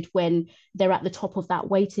contacted when they're at the top of that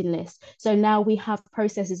waiting list. So now we have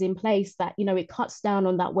processes in place that, you know, it cuts down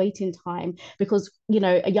on that waiting time, because, you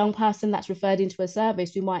know, a young person that's referred into a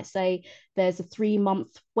service, we might say there's a 3-month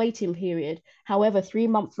waiting period. However, 3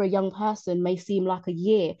 months for a young person may seem like a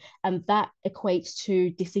year, and that equates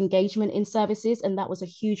to disengagement in services. And that was a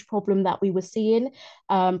huge problem that we were seeing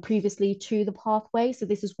previously to the pathway. So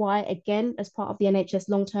this is why, again, as part of the NHS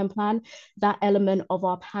long-term plan, that element of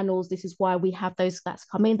our panels, this is why we have those that's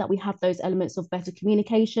come in, that we have those elements of better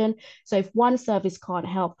communication. So if one service can't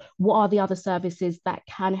help, what are the other services that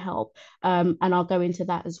can help? And I'll go into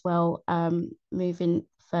that as well, moving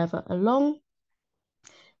further along.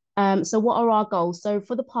 So what are our goals? So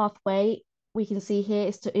for the pathway, we can see here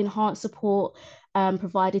is to enhance support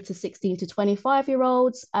provided to 16 to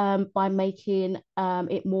 25-year-olds by making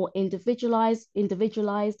it more individualized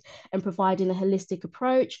and providing a holistic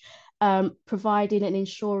approach, providing and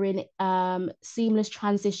ensuring seamless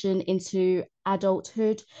transition into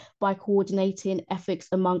adulthood by coordinating efforts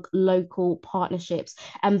among local partnerships.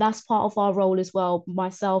 And that's part of our role as well,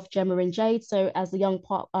 myself, Gemma and Jade. So as the young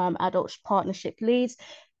adult partnership leads,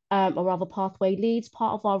 or rather pathway leads,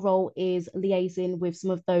 part of our role is liaising with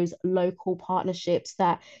some of those local partnerships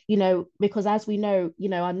that, you know, because as we know, you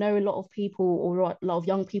know, I know a lot of people or a lot of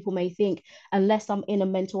young people may think, unless I'm in a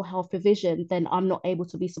mental health provision, then I'm not able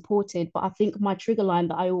to be supported. But I think my trigger line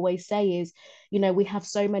that I always say is, you know, we have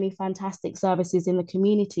so many fantastic services in the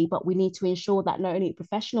community, but we need to ensure that not only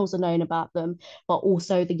professionals are known about them, but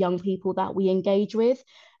also the young people that we engage with.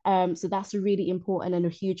 So that's a really important and a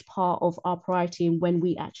huge part of our priority when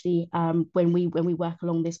we actually when we work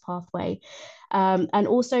along this pathway, and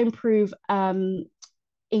also improve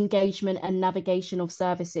engagement and navigation of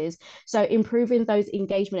services. So improving those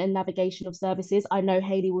engagement and navigation of services, I know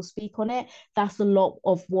Hayley will speak on it. That's a lot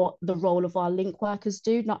of what the role of our link workers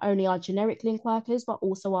do, not only our generic link workers, but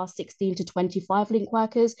also our 16 to 25 link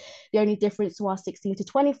workers. The only difference to our 16 to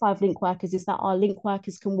 25 link workers is that our link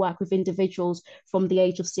workers can work with individuals from the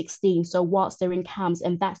age of 16. So whilst they're in CAMS,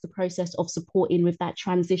 and that's the process of supporting with that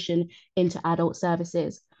transition into adult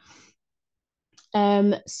services.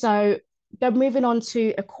 So moving on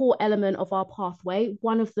to a core element of our pathway,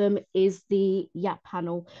 one of them is the YAP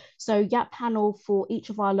panel. So YAP panel for each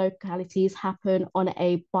of our localities happen on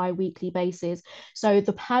a bi-weekly basis. So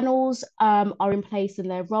the panels are in place, and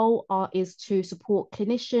their role is to support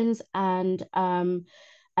clinicians and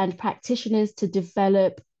practitioners to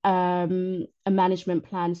develop a management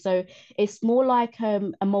plan. So it's more like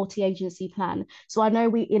a multi-agency plan. So I know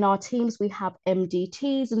we in our teams we have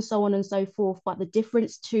MDTs and so on and so forth, but the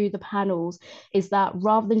difference to the panels is that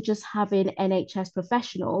rather than just having NHS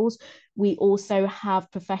professionals, we also have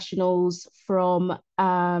professionals from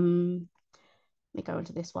let me go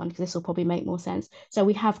into this one because this will probably make more sense. So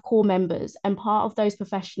we have core members, and part of those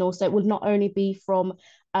professionals, so it will not only be from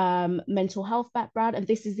mental health background, and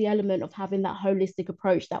this is the element of having that holistic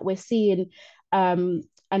approach that we're seeing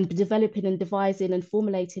and developing and devising and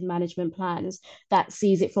formulating management plans that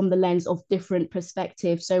sees it from the lens of different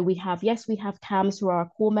perspectives. So we have, yes, we have CAMs who are our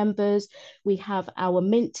core members. We have our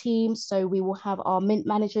Mint teams. So we will have our Mint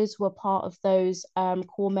managers who are part of those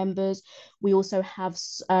core members. We also have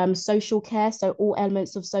social care, so all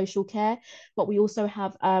elements of social care, but we also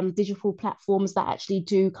have digital platforms that actually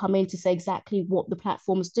do come in to say exactly what the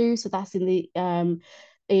platforms do. So that's in the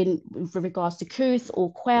in regards to Couth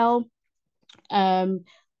or Quell.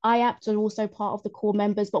 IAPT are also part of the core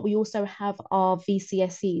members, but we also have our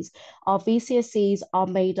VCSEs. Our VCSEs are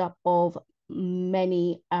made up of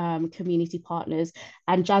many community partners,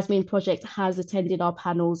 and Jasmin Project has attended our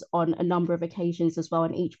panels on a number of occasions as well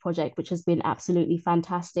in each project, which has been absolutely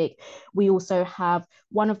fantastic. We also have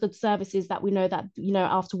one of the services that we know that, you know,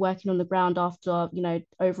 after working on the ground after, you know,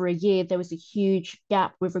 over a year, there was a huge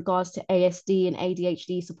gap with regards to ASD and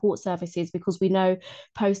ADHD support services, because we know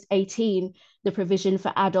post 18, the provision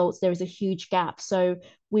for adults, there is a huge gap. So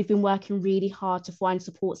we've been working really hard to find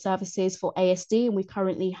support services for ASD, and we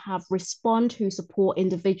currently have Respond, who support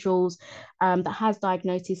individuals that has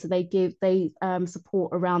diagnosis. So they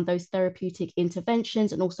support around those therapeutic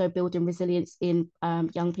interventions and also building resilience in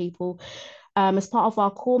young people. As part of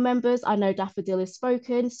our core members, I know Daffodil has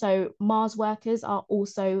spoken, so MHARRS workers are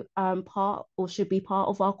also part, or should be part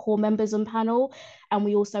of our core members on panel. And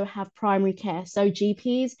we also have primary care, so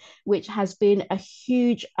GPs, which has been a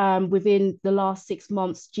huge, within the last 6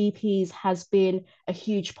 months, GPs has been a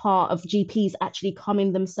huge part of GPs actually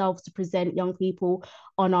coming themselves to present young people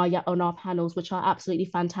on our panels, which are absolutely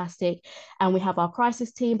fantastic. And we have our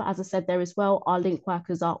crisis team, but as I said there as well, our link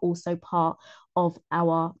workers are also part of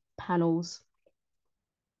our panels.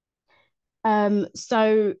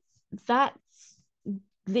 So that's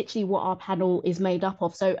literally what our panel is made up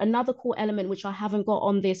of. So another core element which I haven't got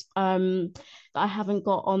on this, that I haven't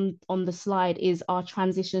got on the slide, is our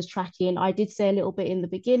transitions tracking. I did say a little bit in the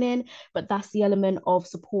beginning, but that's the element of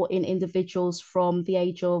supporting individuals from the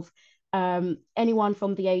age of anyone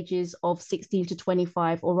from the ages of 16 to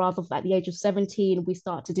 25, or rather at the age of 17, we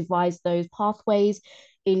start to devise those pathways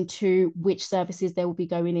into which services they will be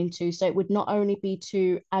going into. So it would not only be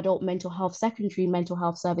to adult mental health, secondary mental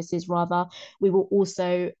health services, rather, we will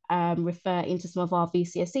also refer into some of our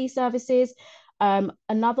VCSE services.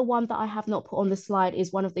 Another one that I have not put on the slide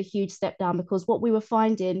is one of the huge step down, because what we were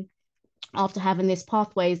finding after having this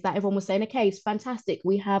pathway is that everyone was saying, okay, it's fantastic,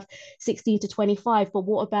 we have 16 to 25, but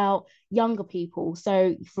what about younger people?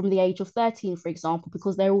 So from the age of 13, for example,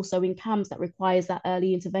 because they're also in CAMS that requires that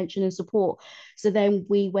early intervention and support. So then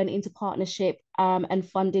we went into partnership and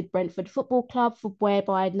funded Brentford Football Club,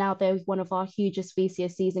 whereby now they're one of our hugest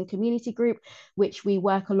VCSEs and community group, which we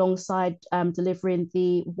work alongside delivering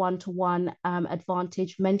the one-to-one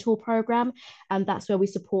Advantage mentor program. And that's where we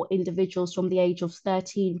support individuals from the age of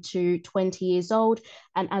 13 to 20 years old.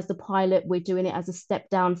 And as the pilot, we're doing it as a step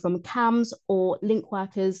down from CAMS or link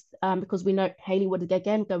workers, because we know Hayley would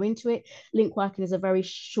again go into it. Link working is a very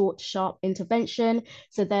short, sharp intervention.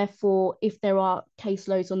 So therefore, if there are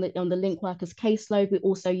caseloads on the link workers caseload, we're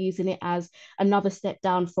also using it as another step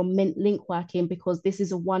down from link working, because this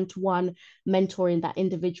is a one-to-one mentoring that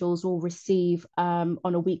individuals will receive on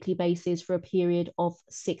a weekly basis for a period of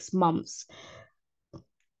 6 months.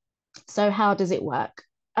 So how does it work?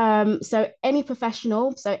 So any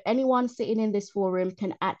professional, so anyone sitting in this forum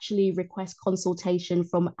can actually request consultation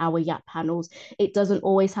from our YAP panels. It doesn't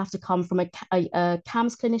always have to come from a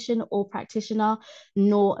CAMS clinician or practitioner,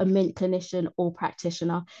 nor a MINT clinician or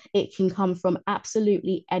practitioner. It can come from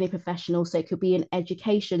absolutely any professional. So it could be in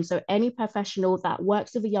education. So any professional that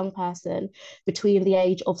works with a young person between the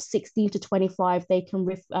age of 16 to 25, they can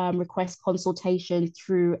request consultation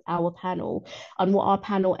through our panel. And what our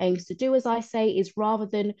panel aims to do, as I say, is rather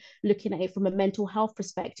than looking at it from a mental health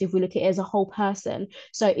perspective, we look at it as a whole person.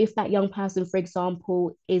 So if that young person, for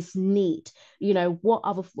example, is neat, you know, what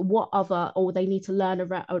other, or they need to learn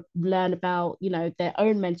about, you know, their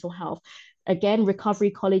own mental health. Again, Recovery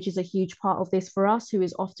College is a huge part of this for us, who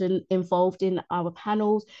is often involved in our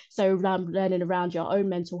panels. So learning around your own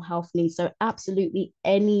mental health needs. So absolutely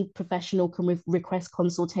any professional can request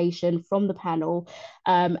consultation from the panel.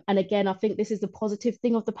 And again, I think this is the positive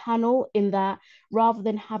thing of the panel, in that rather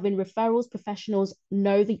than having referrals, professionals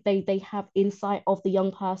know that they have insight of the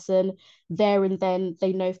young person there and then.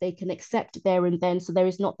 They know if they can accept there and then. So there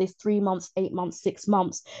is not this 3 months, 8 months, 6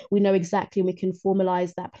 months. We know exactly, and we can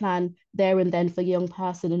formalize that plan there and then for a young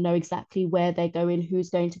person, and know exactly where they're going, who's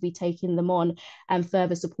going to be taking them on, and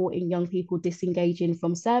further supporting young people disengaging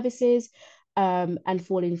from services and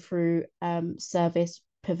falling through service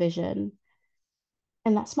provision.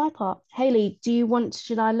 And that's my part. Hayley,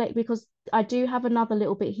 should I let, because I do have another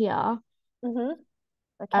little bit here. Okay.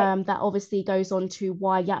 That obviously goes on to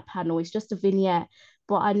why YAP panel. It's just a vignette,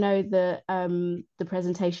 but I know that the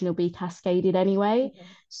presentation will be cascaded anyway.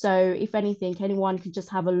 So if anything, anyone can just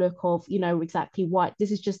have a look of, you know, exactly what,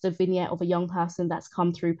 this is just a vignette of a young person that's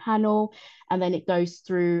come through panel, and then it goes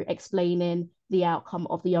through explaining the outcome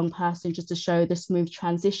of the young person, just to show the smooth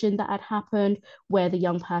transition that had happened, where the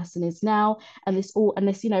young person is now. And this,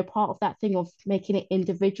 you know, part of that thing of making it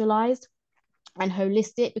individualized. and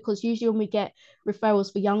holistic, because usually when we get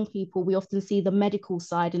referrals for young people, we often see the medical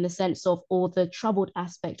side in the sense of, or the troubled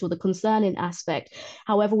aspect or the concerning aspect.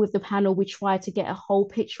 However, with the panel, we try to get a whole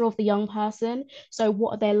picture of the young person. So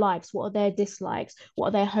what are their likes? What are their dislikes? What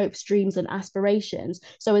are their hopes, dreams, and aspirations?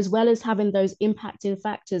 So as well as having those impacting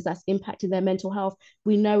factors that's impacting their mental health,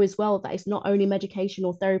 we know as well that it's not only medication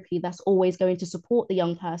or therapy that's always going to support the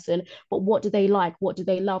young person, but what do they like? What do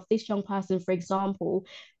they love? This young person, for example,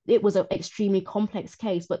 it was an extremely complex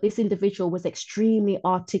case, but this individual was extremely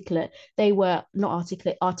articulate. They were not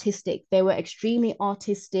articulate, artistic. They were extremely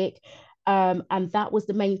artistic. And that was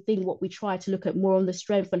the main thing, what we try to look at more on the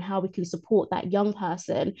strength and how we can support that young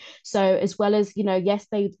person. So as well as, you know, yes,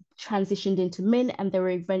 they transitioned into MINT and they were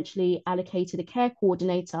eventually allocated a care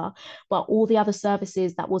coordinator, but all the other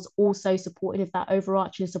services that was also supporting of that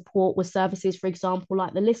overarching support was services, for example,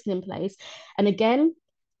 like the listening place. And again,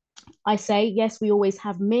 I say, yes, we always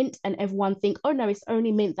have MINT, and everyone think, oh no, it's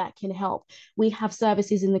only MINT that can help. We have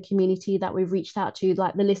services in the community that we've reached out to,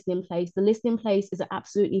 like the Listening Place. The Listening Place is an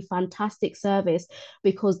absolutely fantastic service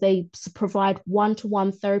because they provide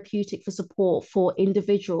one-to-one therapeutic for support for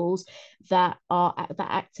individuals that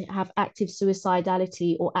have active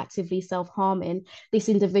suicidality or actively self-harming. This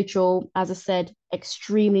individual, as I said,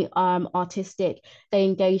 extremely artistic. They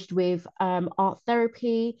engaged with art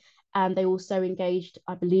therapy, and they also engaged,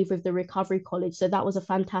 I believe, with the Recovery College. So that was a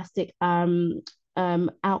fantastic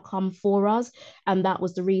outcome for us. And that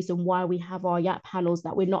was the reason why we have our YAP panels,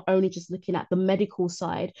 that we're not only just looking at the medical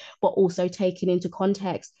side, but also taking into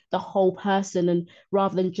context the whole person, and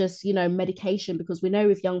rather than just, you know, medication, because we know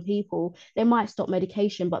with young people, they might stop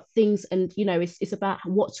medication, but things, and, you know, it's about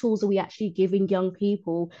what tools are we actually giving young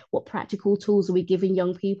people, what practical tools are we giving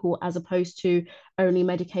young people, as opposed to only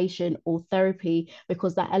medication or therapy,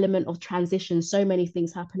 because that element of transition, so many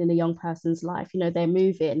things happen in a young person's life. You know, they're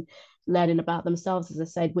moving, learning about themselves, as I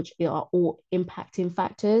said, which are all impacting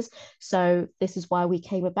factors. So this is why we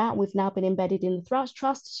came about. We've now been embedded in the Thrush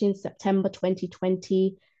Trust since September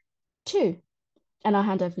 2022. And I'll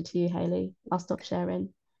hand over to you, Hayley. I'll stop sharing.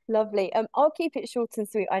 Lovely. I'll keep it short and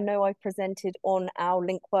sweet. I know I presented on our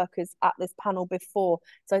link workers at this panel before.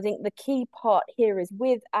 So I think the key part here is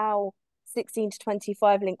with our 16 to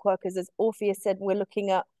 25 link workers, as Orpheus said, we're looking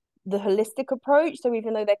at the holistic approach. So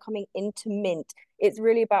even though they're coming into MINT, it's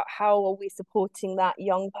really about how are we supporting that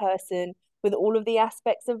young person with all of the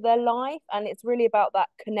aspects of their life. And it's really about that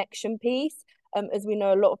connection piece. As we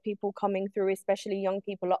know, a lot of people coming through, especially young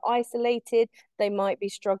people, are isolated. They might be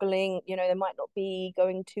struggling, you know, they might not be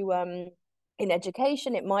going to in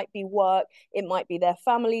education, it might be work, it might be their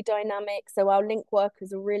family dynamic. So our link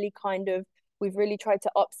workers are really kind of, we've really tried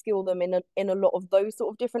to upskill them in a lot of those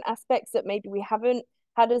sort of different aspects that maybe we haven't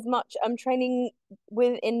had as much training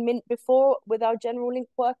with in MINT before with our general link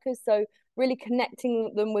workers. So really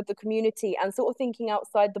connecting them with the community and sort of thinking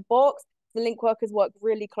outside the box. The link workers work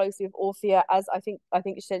really closely with Orphea, as I think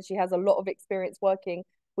she said she has a lot of experience working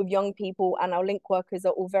with young people, and our link workers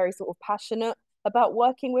are all very sort of passionate about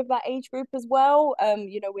working with that age group as well.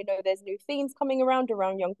 You know, we know there's new themes coming around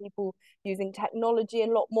young people using technology a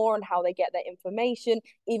lot more and how they get their information,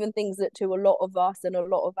 even things that to a lot of us and a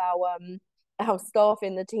lot of our staff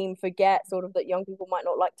in the team forget, sort of that young people might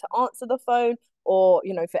not like to answer the phone, or,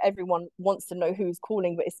 you know, for everyone wants to know who's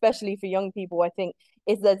calling, but especially for young people, I think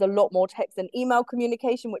there's a lot more text and email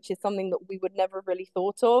communication, which is something that we would never really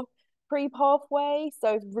thought of pre-pathway.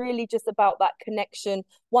 So it's really just about that connection.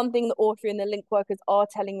 One thing that Orpheus and the link workers are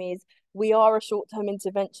telling me is we are a short-term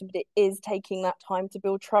intervention, but it is taking that time to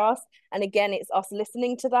build trust. And again, it's us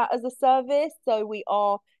listening to that as a service. So we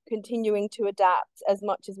are continuing to adapt as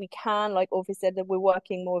much as we can. Like Orpheus said, that we're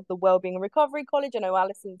working more with the Wellbeing and Recovery College. I know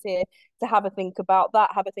Alison's here to have a think about that,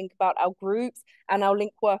 have a think about our groups, and our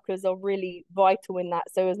link workers are really vital in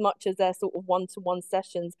that. So as much as they're sort of one-to-one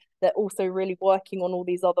sessions, they're also really working on all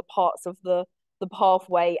these other parts of the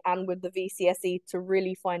pathway and with the VCSE to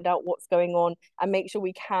really find out what's going on and make sure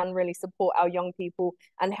we can really support our young people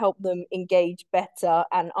and help them engage better,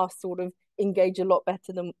 and us sort of engage a lot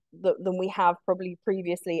better than we have probably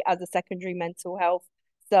previously as a secondary mental health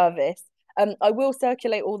service. I will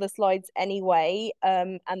circulate all the slides anyway,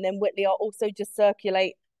 and then Whitley, I'll also just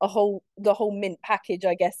circulate the whole MINT package,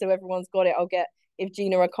 I guess, so everyone's got it. I'll get, if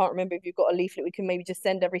Gina, I can't remember if you've got a leaflet, we can maybe just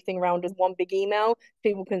send everything around as one big email.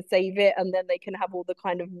 People can save it, and then they can have all the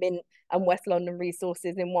kind of MINT and West London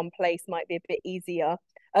resources in one place. Might be a bit easier.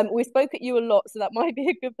 We spoke at you a lot, so that might be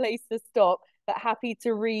a good place to stop, but happy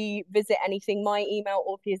to revisit anything. My email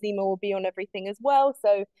or Pia's email will be on everything as well,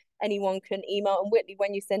 so anyone can email. And Whitley,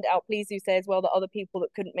 when you send it out, please do say as well that other people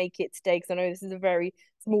that couldn't make it today, because I know this is a very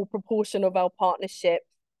small proportion of our partnership,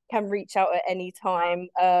 can reach out at any time.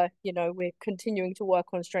 You know, we're continuing to work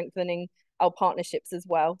on strengthening our partnerships as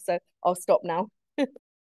well. So I'll stop now. Thank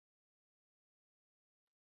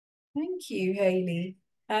you, Hayley.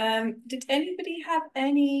 Did anybody have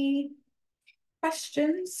any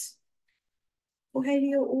questions for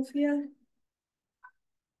Hayley or Orphea?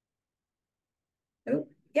 Oh,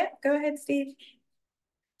 yeah, go ahead, Steve.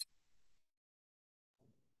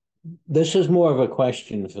 This is more of a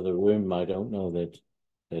question for the room. I don't know that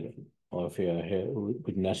Orphea here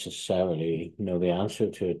would necessarily know the answer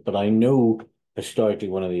to it, but I know historically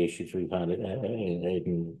one of the issues we've had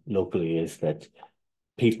locally is that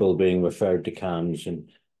people being referred to CAMHS and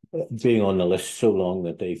being on the list so long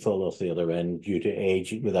that they fall off the other end due to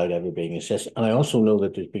age without ever being assessed. And I also know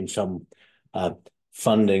that there's been some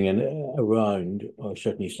funding and around, or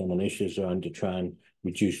certainly some initiatives around, to try and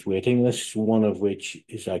reduce waiting lists, one of which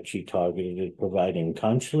is actually targeted at providing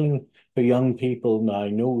counselling for young people. Now, I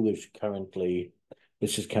know there's currently,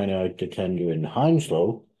 this is kind of out to tender in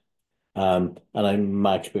Hounslow, and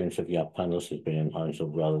my experience of YAP panels has been in Hounslow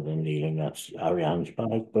rather than Ealing. That's Ariane's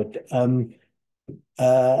bag. But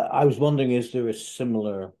I was wondering, is there a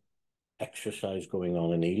similar exercise going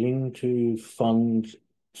on in Ealing to fund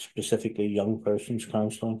specifically young persons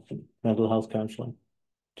counselling, mental health counselling?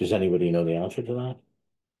 Does anybody know the answer to that?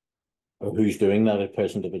 Or who's doing that at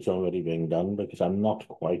present if it's already being done? Because I'm not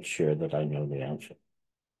quite sure that I know the answer.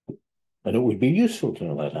 And it would be useful to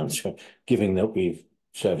know that answer, given that we've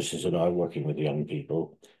services that are working with young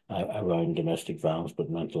people around domestic violence, but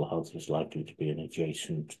mental health is likely to be an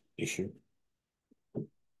adjacent issue.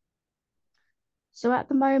 So at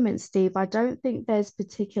the moment, Steve, I don't think there's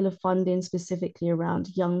particular funding specifically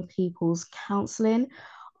around young people's counselling.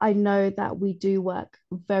 I know that we do work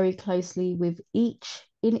very closely with each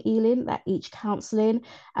in Ealing, that each counselling.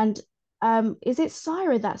 And is it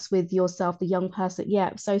Syra that's with yourself, the young person?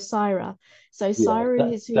 Yeah, so Syra. So Syra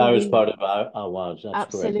is who that was we... part of our WAS, that's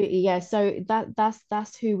Absolutely, correct. yeah. So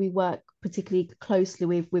that's who we work particularly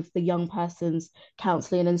closely with the young person's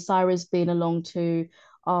counselling, and Syra's been along to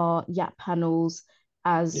our YAP panels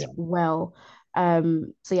as well.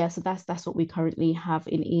 So yeah, so that's what we currently have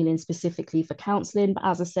in Ealing specifically for counselling. But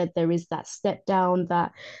as I said, there is that step down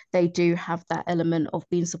that they do have that element of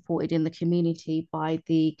being supported in the community by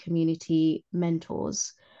the community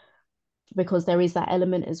mentors, because there is that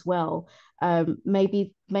element as well.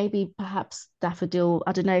 Maybe perhaps Daffodil,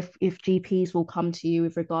 I don't know if GPs will come to you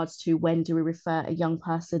with regards to when do we refer a young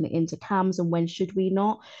person into CAMHS and when should we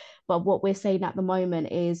not. But what we're saying at the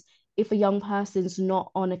moment is, if a young person's not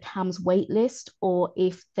on a CAMHS wait list, or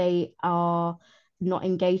if they are not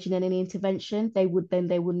engaging in any intervention, they would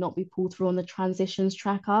not be pulled through on the transitions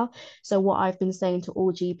tracker. So what I've been saying to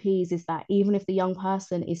all GPs is that even if the young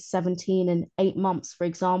person is 17 and 8 months, for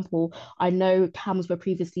example, I know CAMHS were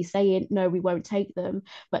previously saying, no, we won't take them.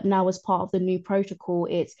 But now as part of the new protocol,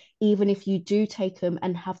 it's even if you do take them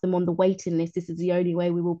and have them on the waiting list, this is the only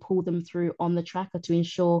way we will pull them through on the tracker to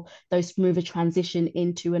ensure those smoother transition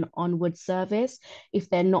into an onward service. If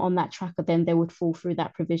they're not on that tracker, then they would fall through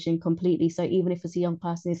that provision completely. So even if a young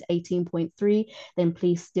person is 18.3, then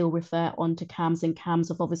please still refer on to CAMHS. And CAMHS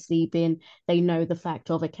have obviously been, they know the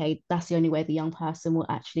fact of, okay, that's the only way the young person will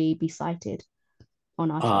actually be cited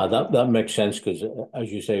on our tracker. That makes sense, because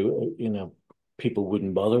as you say, you know, people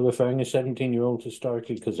wouldn't bother referring a 17-year-old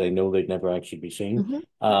historically because they know they'd never actually be seen.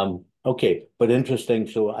 Okay, but interesting.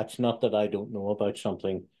 So it's not that I don't know about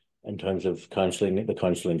something in terms of counselling. The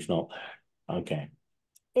counselling's not there. Okay.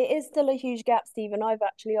 It is still a huge gap, Stephen. I've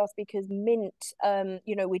actually asked because Mint,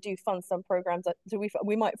 you know, we do fund some programs. So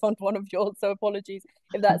we might fund one of yours. So apologies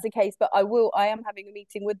if that's the case. But I am having a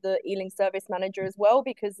meeting with the Ealing service manager as well,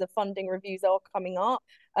 because the funding reviews are coming up.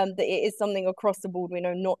 That it is something across the board. We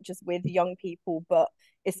know not just with young people, but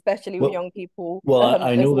especially with young people. Well,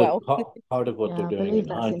 I know well. that part of what they're doing in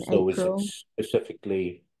Hounslow is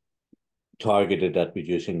specifically targeted at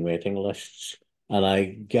reducing waiting lists. And I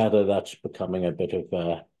gather that's becoming a bit of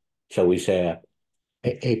shall we say,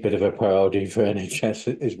 a bit of a priority for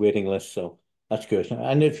NHS is waiting lists. So that's good.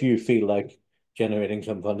 And if you feel like generating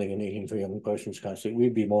some funding and Ealing for young persons counselling,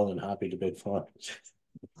 we'd be more than happy to bid for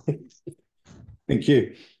it. Thank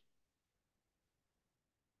you.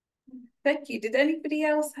 Thank you. Did anybody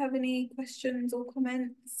else have any questions or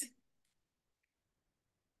comments?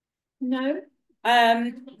 No.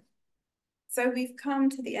 So we've come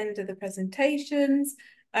to the end of the presentations.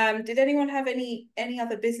 Did anyone have any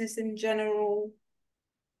other business in general?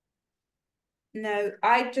 No,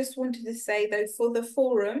 I just wanted to say though, for the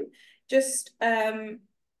forum, just as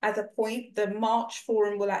a point, the March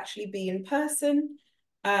forum will actually be in person.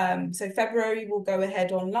 So February will go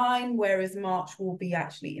ahead online, whereas March will be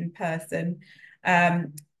actually in person.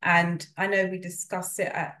 And I know we discussed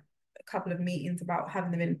it at a couple of meetings about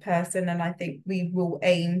having them in person, and I think we will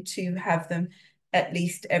aim to have them at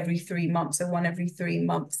least every 3 months, so one every 3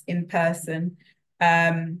 months in person.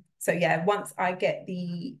 So yeah, once I get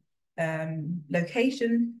the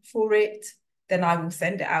location for it, then I will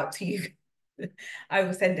send it out to you. I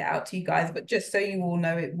will send it out to you guys, but just so you all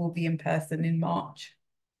know, it will be in person in March.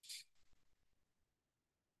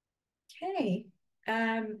 Okay.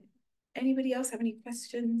 Anybody else have any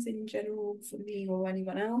questions in general for me or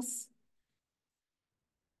anyone else?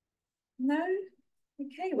 No?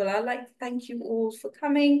 Okay, well, I'd like to thank you all for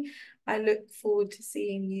coming. I look forward to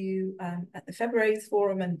seeing you at the February's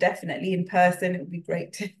forum, and definitely in person. It would be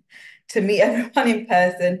great to meet everyone in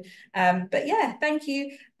person. But yeah, thank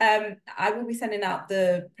you. I will be sending out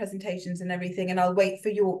the presentations and everything, and I'll wait for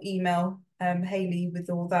your email, Hayley, with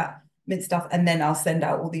all that mint stuff, and then I'll send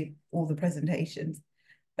out all the presentations.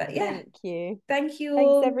 But yeah, Thank you. Thank you Thanks,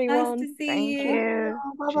 all. everyone. Nice to see Thank you. you.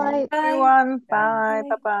 Bye-bye. Everyone, Bye. bye.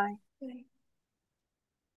 Bye-bye. Bye.